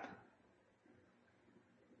that.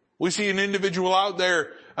 We see an individual out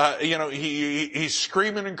there, he's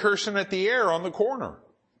screaming and cursing at the air on the corner.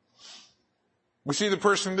 We see the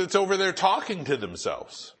person that's over there talking to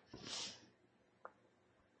themselves.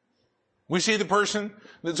 We see the person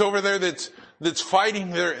that's over there that's fighting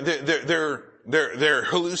their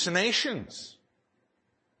hallucinations.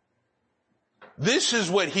 This is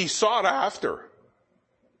what he sought after.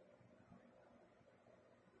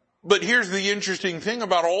 But here's the interesting thing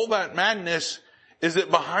about all that madness is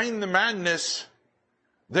that behind the madness,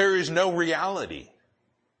 there is no reality.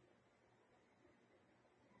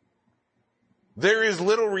 There is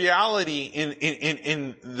little reality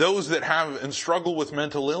in those that have and struggle with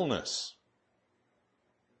mental illness.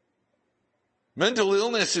 Mental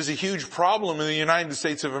illness is a huge problem in the United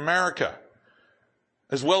States of America,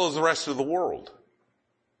 as well as the rest of the world.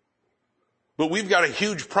 But we've got a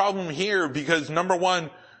huge problem here because, number one,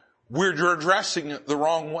 we're addressing it the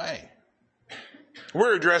wrong way.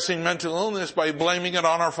 We're addressing mental illness by blaming it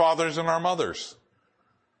on our fathers and our mothers.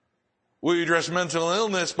 We address mental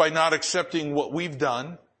illness by not accepting what we've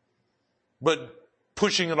done, but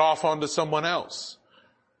pushing it off onto someone else.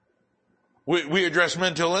 We address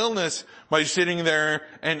mental illness by sitting there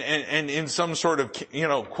and in some sort of,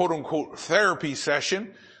 quote unquote therapy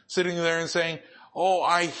session, sitting there and saying, oh,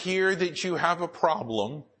 I hear that you have a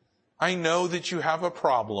problem. I know that you have a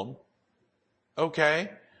problem.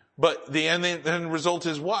 Okay. But the end result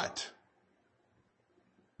is what?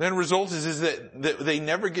 The end result is that they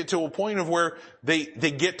never get to a point of where they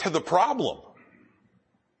get to the problem.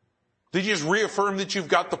 They just reaffirm that you've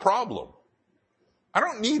got the problem. I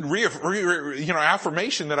don't need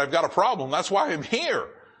affirmation that I've got a problem. That's why I'm here.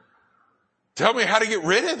 Tell me how to get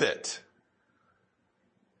rid of it.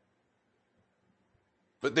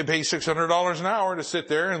 But they pay $600 an hour to sit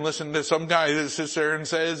there and listen to some guy that sits there and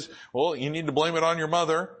says, well, you need to blame it on your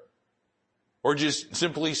mother. Or just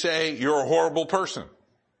simply say, you're a horrible person.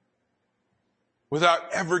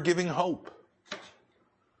 Without ever giving hope.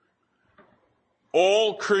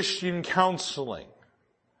 All Christian counseling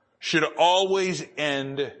should always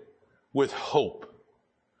end with hope.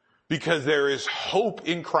 Because there is hope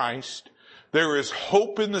in Christ. There is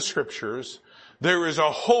hope in the Scriptures. There is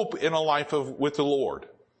a hope in a life with the Lord.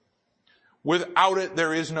 Without it,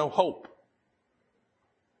 there is no hope.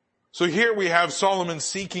 So here we have Solomon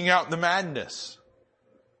seeking out the madness.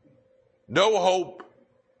 No hope,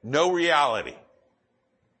 no reality.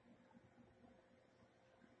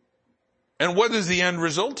 And what is the end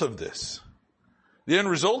result of this? The end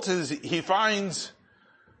result is he finds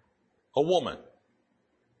a woman.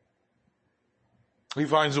 He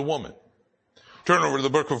finds a woman. Turn over to the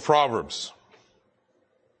book of Proverbs.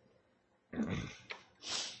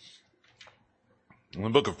 In the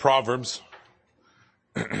book of Proverbs,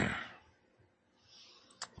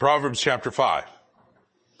 Proverbs chapter 5.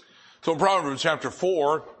 So in Proverbs chapter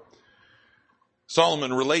 4,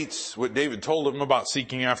 Solomon relates what David told him about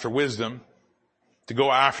seeking after wisdom, to go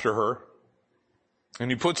after her. And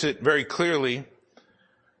he puts it very clearly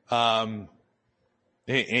in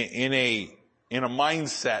a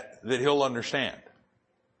mindset that he'll understand.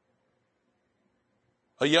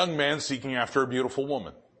 A young man seeking after a beautiful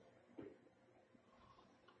woman.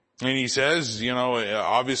 And he says,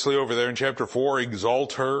 obviously over there in chapter 4,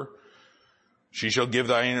 exalt her. She shall give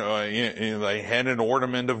thy head an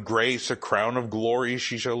ornament of grace, a crown of glory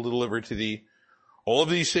she shall deliver to thee. All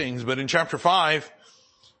of these things. But in chapter 5,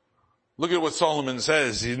 look at what Solomon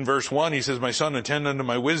says. In verse 1, he says, my son, attend unto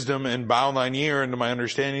my wisdom and bow thine ear unto my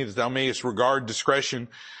understanding, that thou mayest regard discretion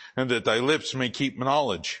and that thy lips may keep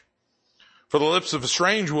knowledge. For the lips of a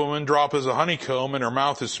strange woman drop as a honeycomb, and her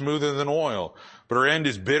mouth is smoother than oil. But her end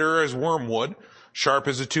is bitter as wormwood, sharp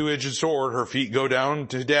as a two-edged sword. Her feet go down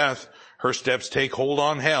to death. Her steps take hold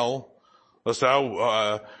on hell. Lest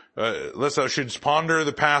thou shouldst ponder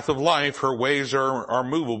the path of life. Her ways are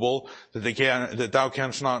movable, that thou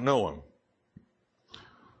canst not know him.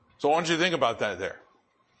 So I want you to think about that there.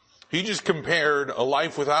 He just compared a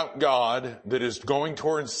life without God that is going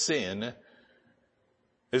towards sin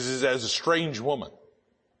as a strange woman.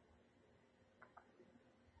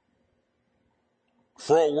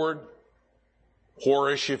 Forward,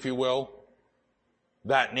 whorish, if you will,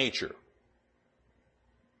 that nature.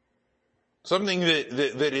 Something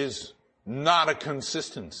that is not a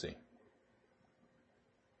consistency.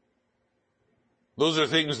 Those are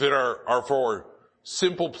things that are for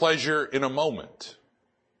simple pleasure in a moment.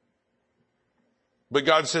 But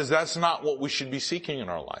God says that's not what we should be seeking in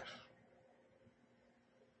our life.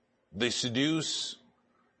 They seduce,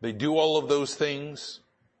 they do all of those things,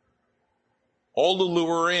 all to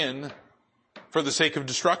lure in for the sake of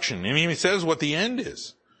destruction. And he says what the end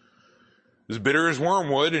is. As bitter as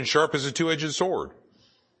wormwood and sharp as a two-edged sword.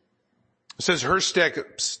 It says her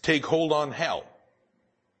steps take hold on hell.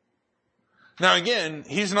 Now again,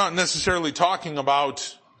 he's not necessarily talking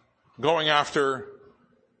about going after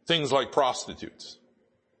things like prostitutes.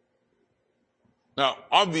 Now,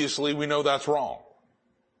 obviously we know that's wrong.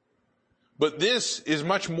 But this is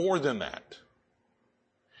much more than that.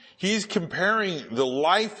 He's comparing the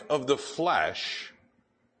life of the flesh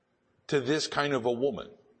to this kind of a woman.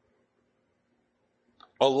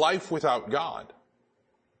 A life without God.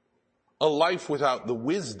 A life without the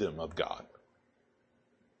wisdom of God.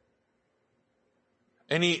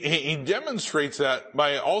 And he demonstrates that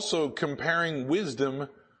by also comparing wisdom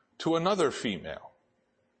to another female.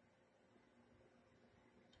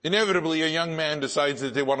 Inevitably, a young man decides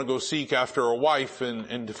that they want to go seek after a wife,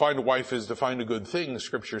 and to find a wife is to find a good thing,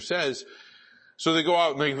 Scripture says. So they go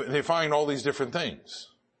out and they find all these different things.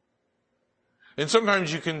 And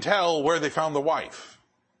sometimes you can tell where they found the wife.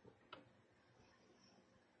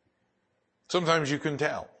 Sometimes you can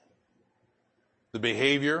tell. The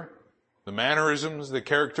behavior, the mannerisms, the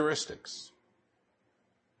characteristics.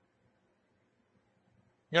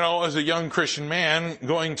 You know, as a young Christian man,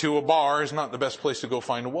 going to a bar is not the best place to go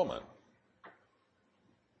find a woman.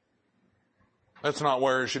 That's not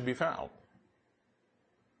where it should be found.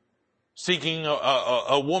 Seeking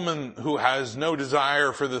a woman who has no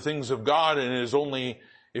desire for the things of God and is only,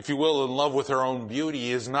 if you will, in love with her own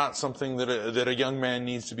beauty is not something that a young man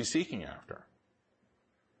needs to be seeking after.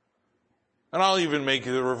 And I'll even make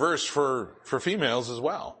the reverse for females as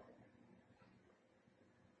well.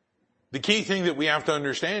 The key thing that we have to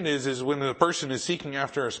understand is when a person is seeking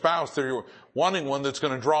after a spouse, they're wanting one that's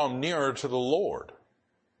going to draw them nearer to the Lord.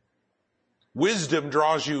 Wisdom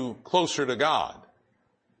draws you closer to God.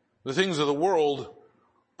 The things of the world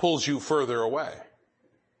pulls you further away.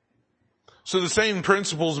 So the same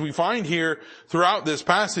principles we find here throughout this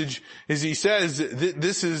passage is he says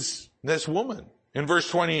this woman. In verse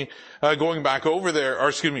 20, going back over there,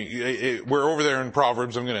 we're over there in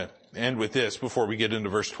Proverbs. I'm going to end with this before we get into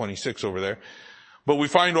verse 26 over there. But we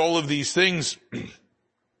find all of these things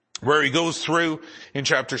where he goes through in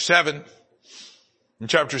chapter 7. In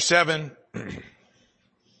chapter 7,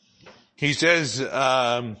 he says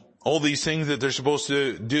all these things that they're supposed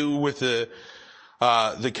to do with the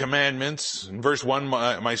commandments. In verse 1,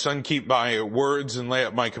 my son, keep my words and lay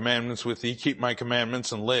up my commandments with thee. Keep my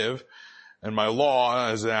commandments and live. And my law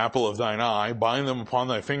as the apple of thine eye. Bind them upon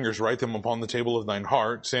thy fingers. Write them upon the table of thine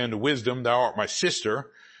heart. Say unto wisdom, thou art my sister.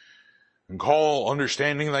 And call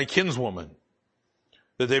understanding thy kinswoman.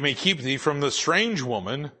 That they may keep thee from the strange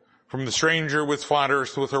woman, from the stranger which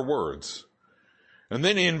flattereth with her words. And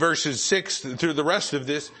then in verses 6 through the rest of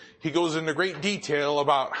this, he goes into great detail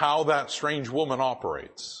about how that strange woman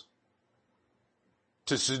operates.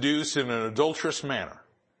 To seduce in an adulterous manner.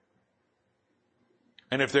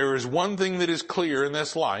 And if there is one thing that is clear in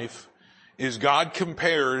this life, is God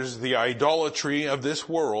compares the idolatry of this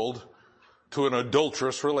world to an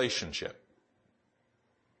adulterous relationship.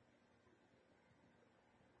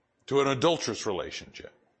 To an adulterous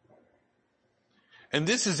relationship. And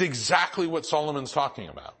this is exactly what Solomon's talking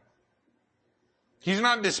about. He's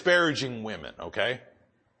not disparaging women, okay?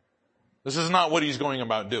 This is not what he's going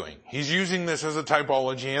about doing. He's using this as a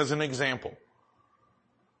typology, as an example.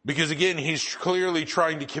 Because again, he's clearly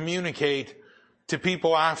trying to communicate to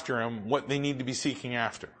people after him what they need to be seeking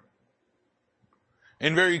after.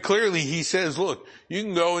 And very clearly he says, look, you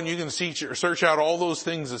can go and you can search out all those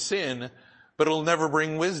things of sin, but it'll never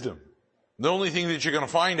bring wisdom. The only thing that you're going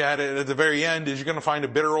to find at the very end is you're going to find a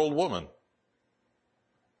bitter old woman.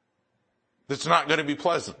 That's not going to be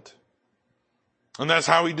pleasant. And that's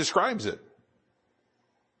how he describes it.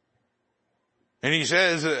 And he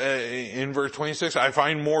says in verse 26, I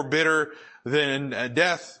find more bitter than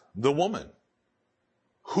death the woman.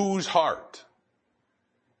 Whose heart?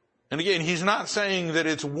 And again, he's not saying that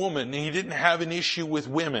it's woman. He didn't have an issue with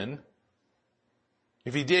women.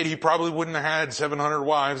 If he did, he probably wouldn't have had 700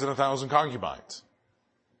 wives and 1,000 concubines.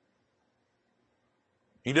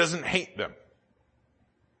 He doesn't hate them.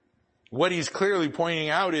 What he's clearly pointing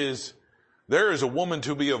out is there is a woman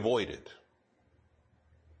to be avoided.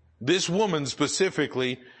 This woman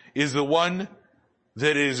specifically is the one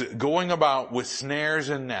that is going about with snares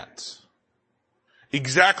and nets.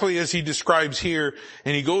 Exactly as he describes here,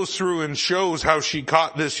 and he goes through and shows how she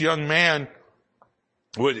caught this young man.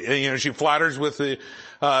 She flatters with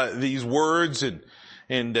these words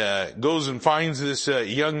and goes and finds this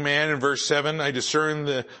young man in verse 7. I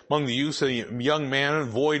discern among the youth a young man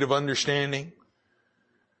void of understanding.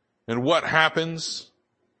 And what happens?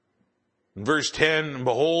 In verse 10, and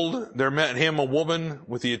behold, there met him a woman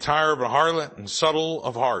with the attire of a harlot and subtle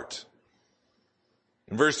of heart.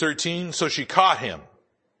 In verse 13, so she caught him.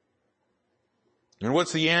 And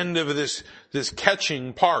what's the end of this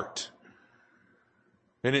catching part?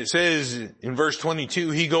 And it says in verse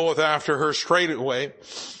 22, he goeth after her straightway,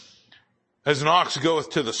 as an ox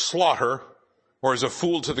goeth to the slaughter, or as a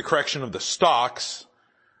fool to the correction of the stocks,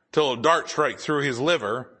 till a dart strike through his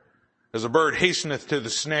liver, as a bird hasteneth to the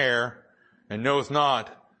snare, and knoweth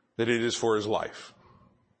not that it is for his life.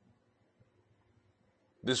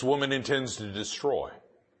 This woman intends to destroy.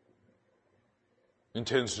 And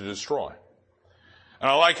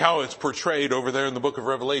I like how it's portrayed over there in the book of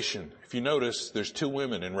Revelation. If you notice, there's two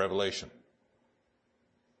women in Revelation.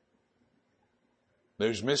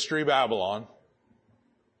 There's Mystery Babylon,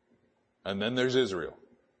 and then there's Israel.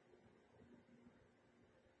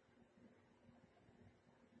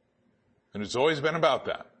 And it's always been about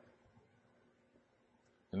that.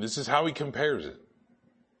 And this is how he compares it.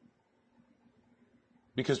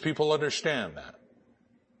 Because people understand that.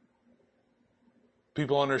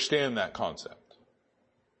 People understand that concept.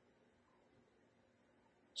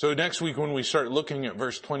 So next week when we start looking at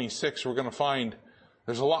verse 26, we're going to find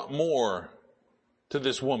there's a lot more to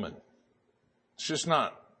this woman. It's just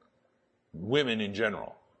not women in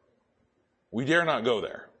general. We dare not go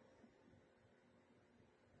there.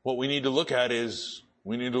 What we need to look at is,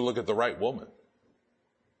 we need to look at the right woman.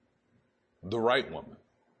 The right woman.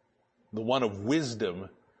 The one of wisdom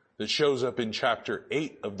that shows up in chapter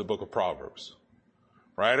 8 of the book of Proverbs.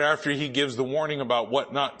 Right after he gives the warning about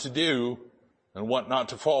what not to do and what not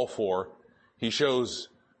to fall for, he shows,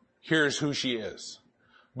 here's who she is.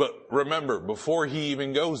 But remember, before he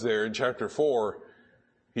even goes there in chapter 4,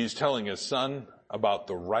 he's telling his son about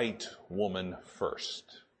the right woman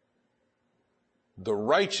first. The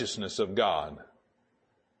righteousness of God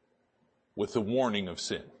with the warning of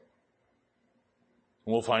sin.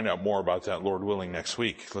 We'll find out more about that, Lord willing, next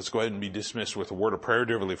week. Let's go ahead and be dismissed with a word of prayer.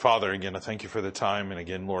 Dear Heavenly Father, again, I thank you for the time. And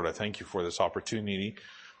again, Lord, I thank you for this opportunity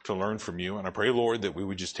to learn from you. And I pray, Lord, that we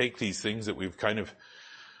would just take these things that we've kind of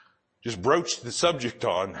just broached the subject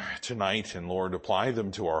on tonight and, Lord, apply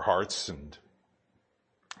them to our hearts. And,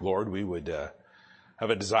 Lord, we would have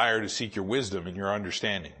a desire to seek your wisdom and your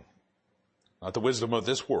understanding. Not the wisdom of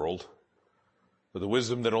this world, but the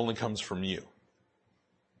wisdom that only comes from you.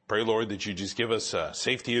 Pray, Lord, that you just give us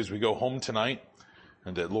safety as we go home tonight,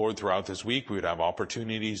 and that, Lord, throughout this week we would have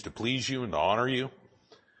opportunities to please you and to honor you,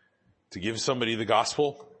 to give somebody the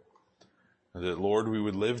gospel, and that, Lord, we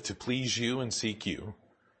would live to please you and seek you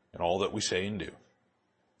in all that we say and do.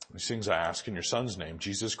 These things I ask in your Son's name,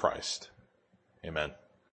 Jesus Christ. Amen.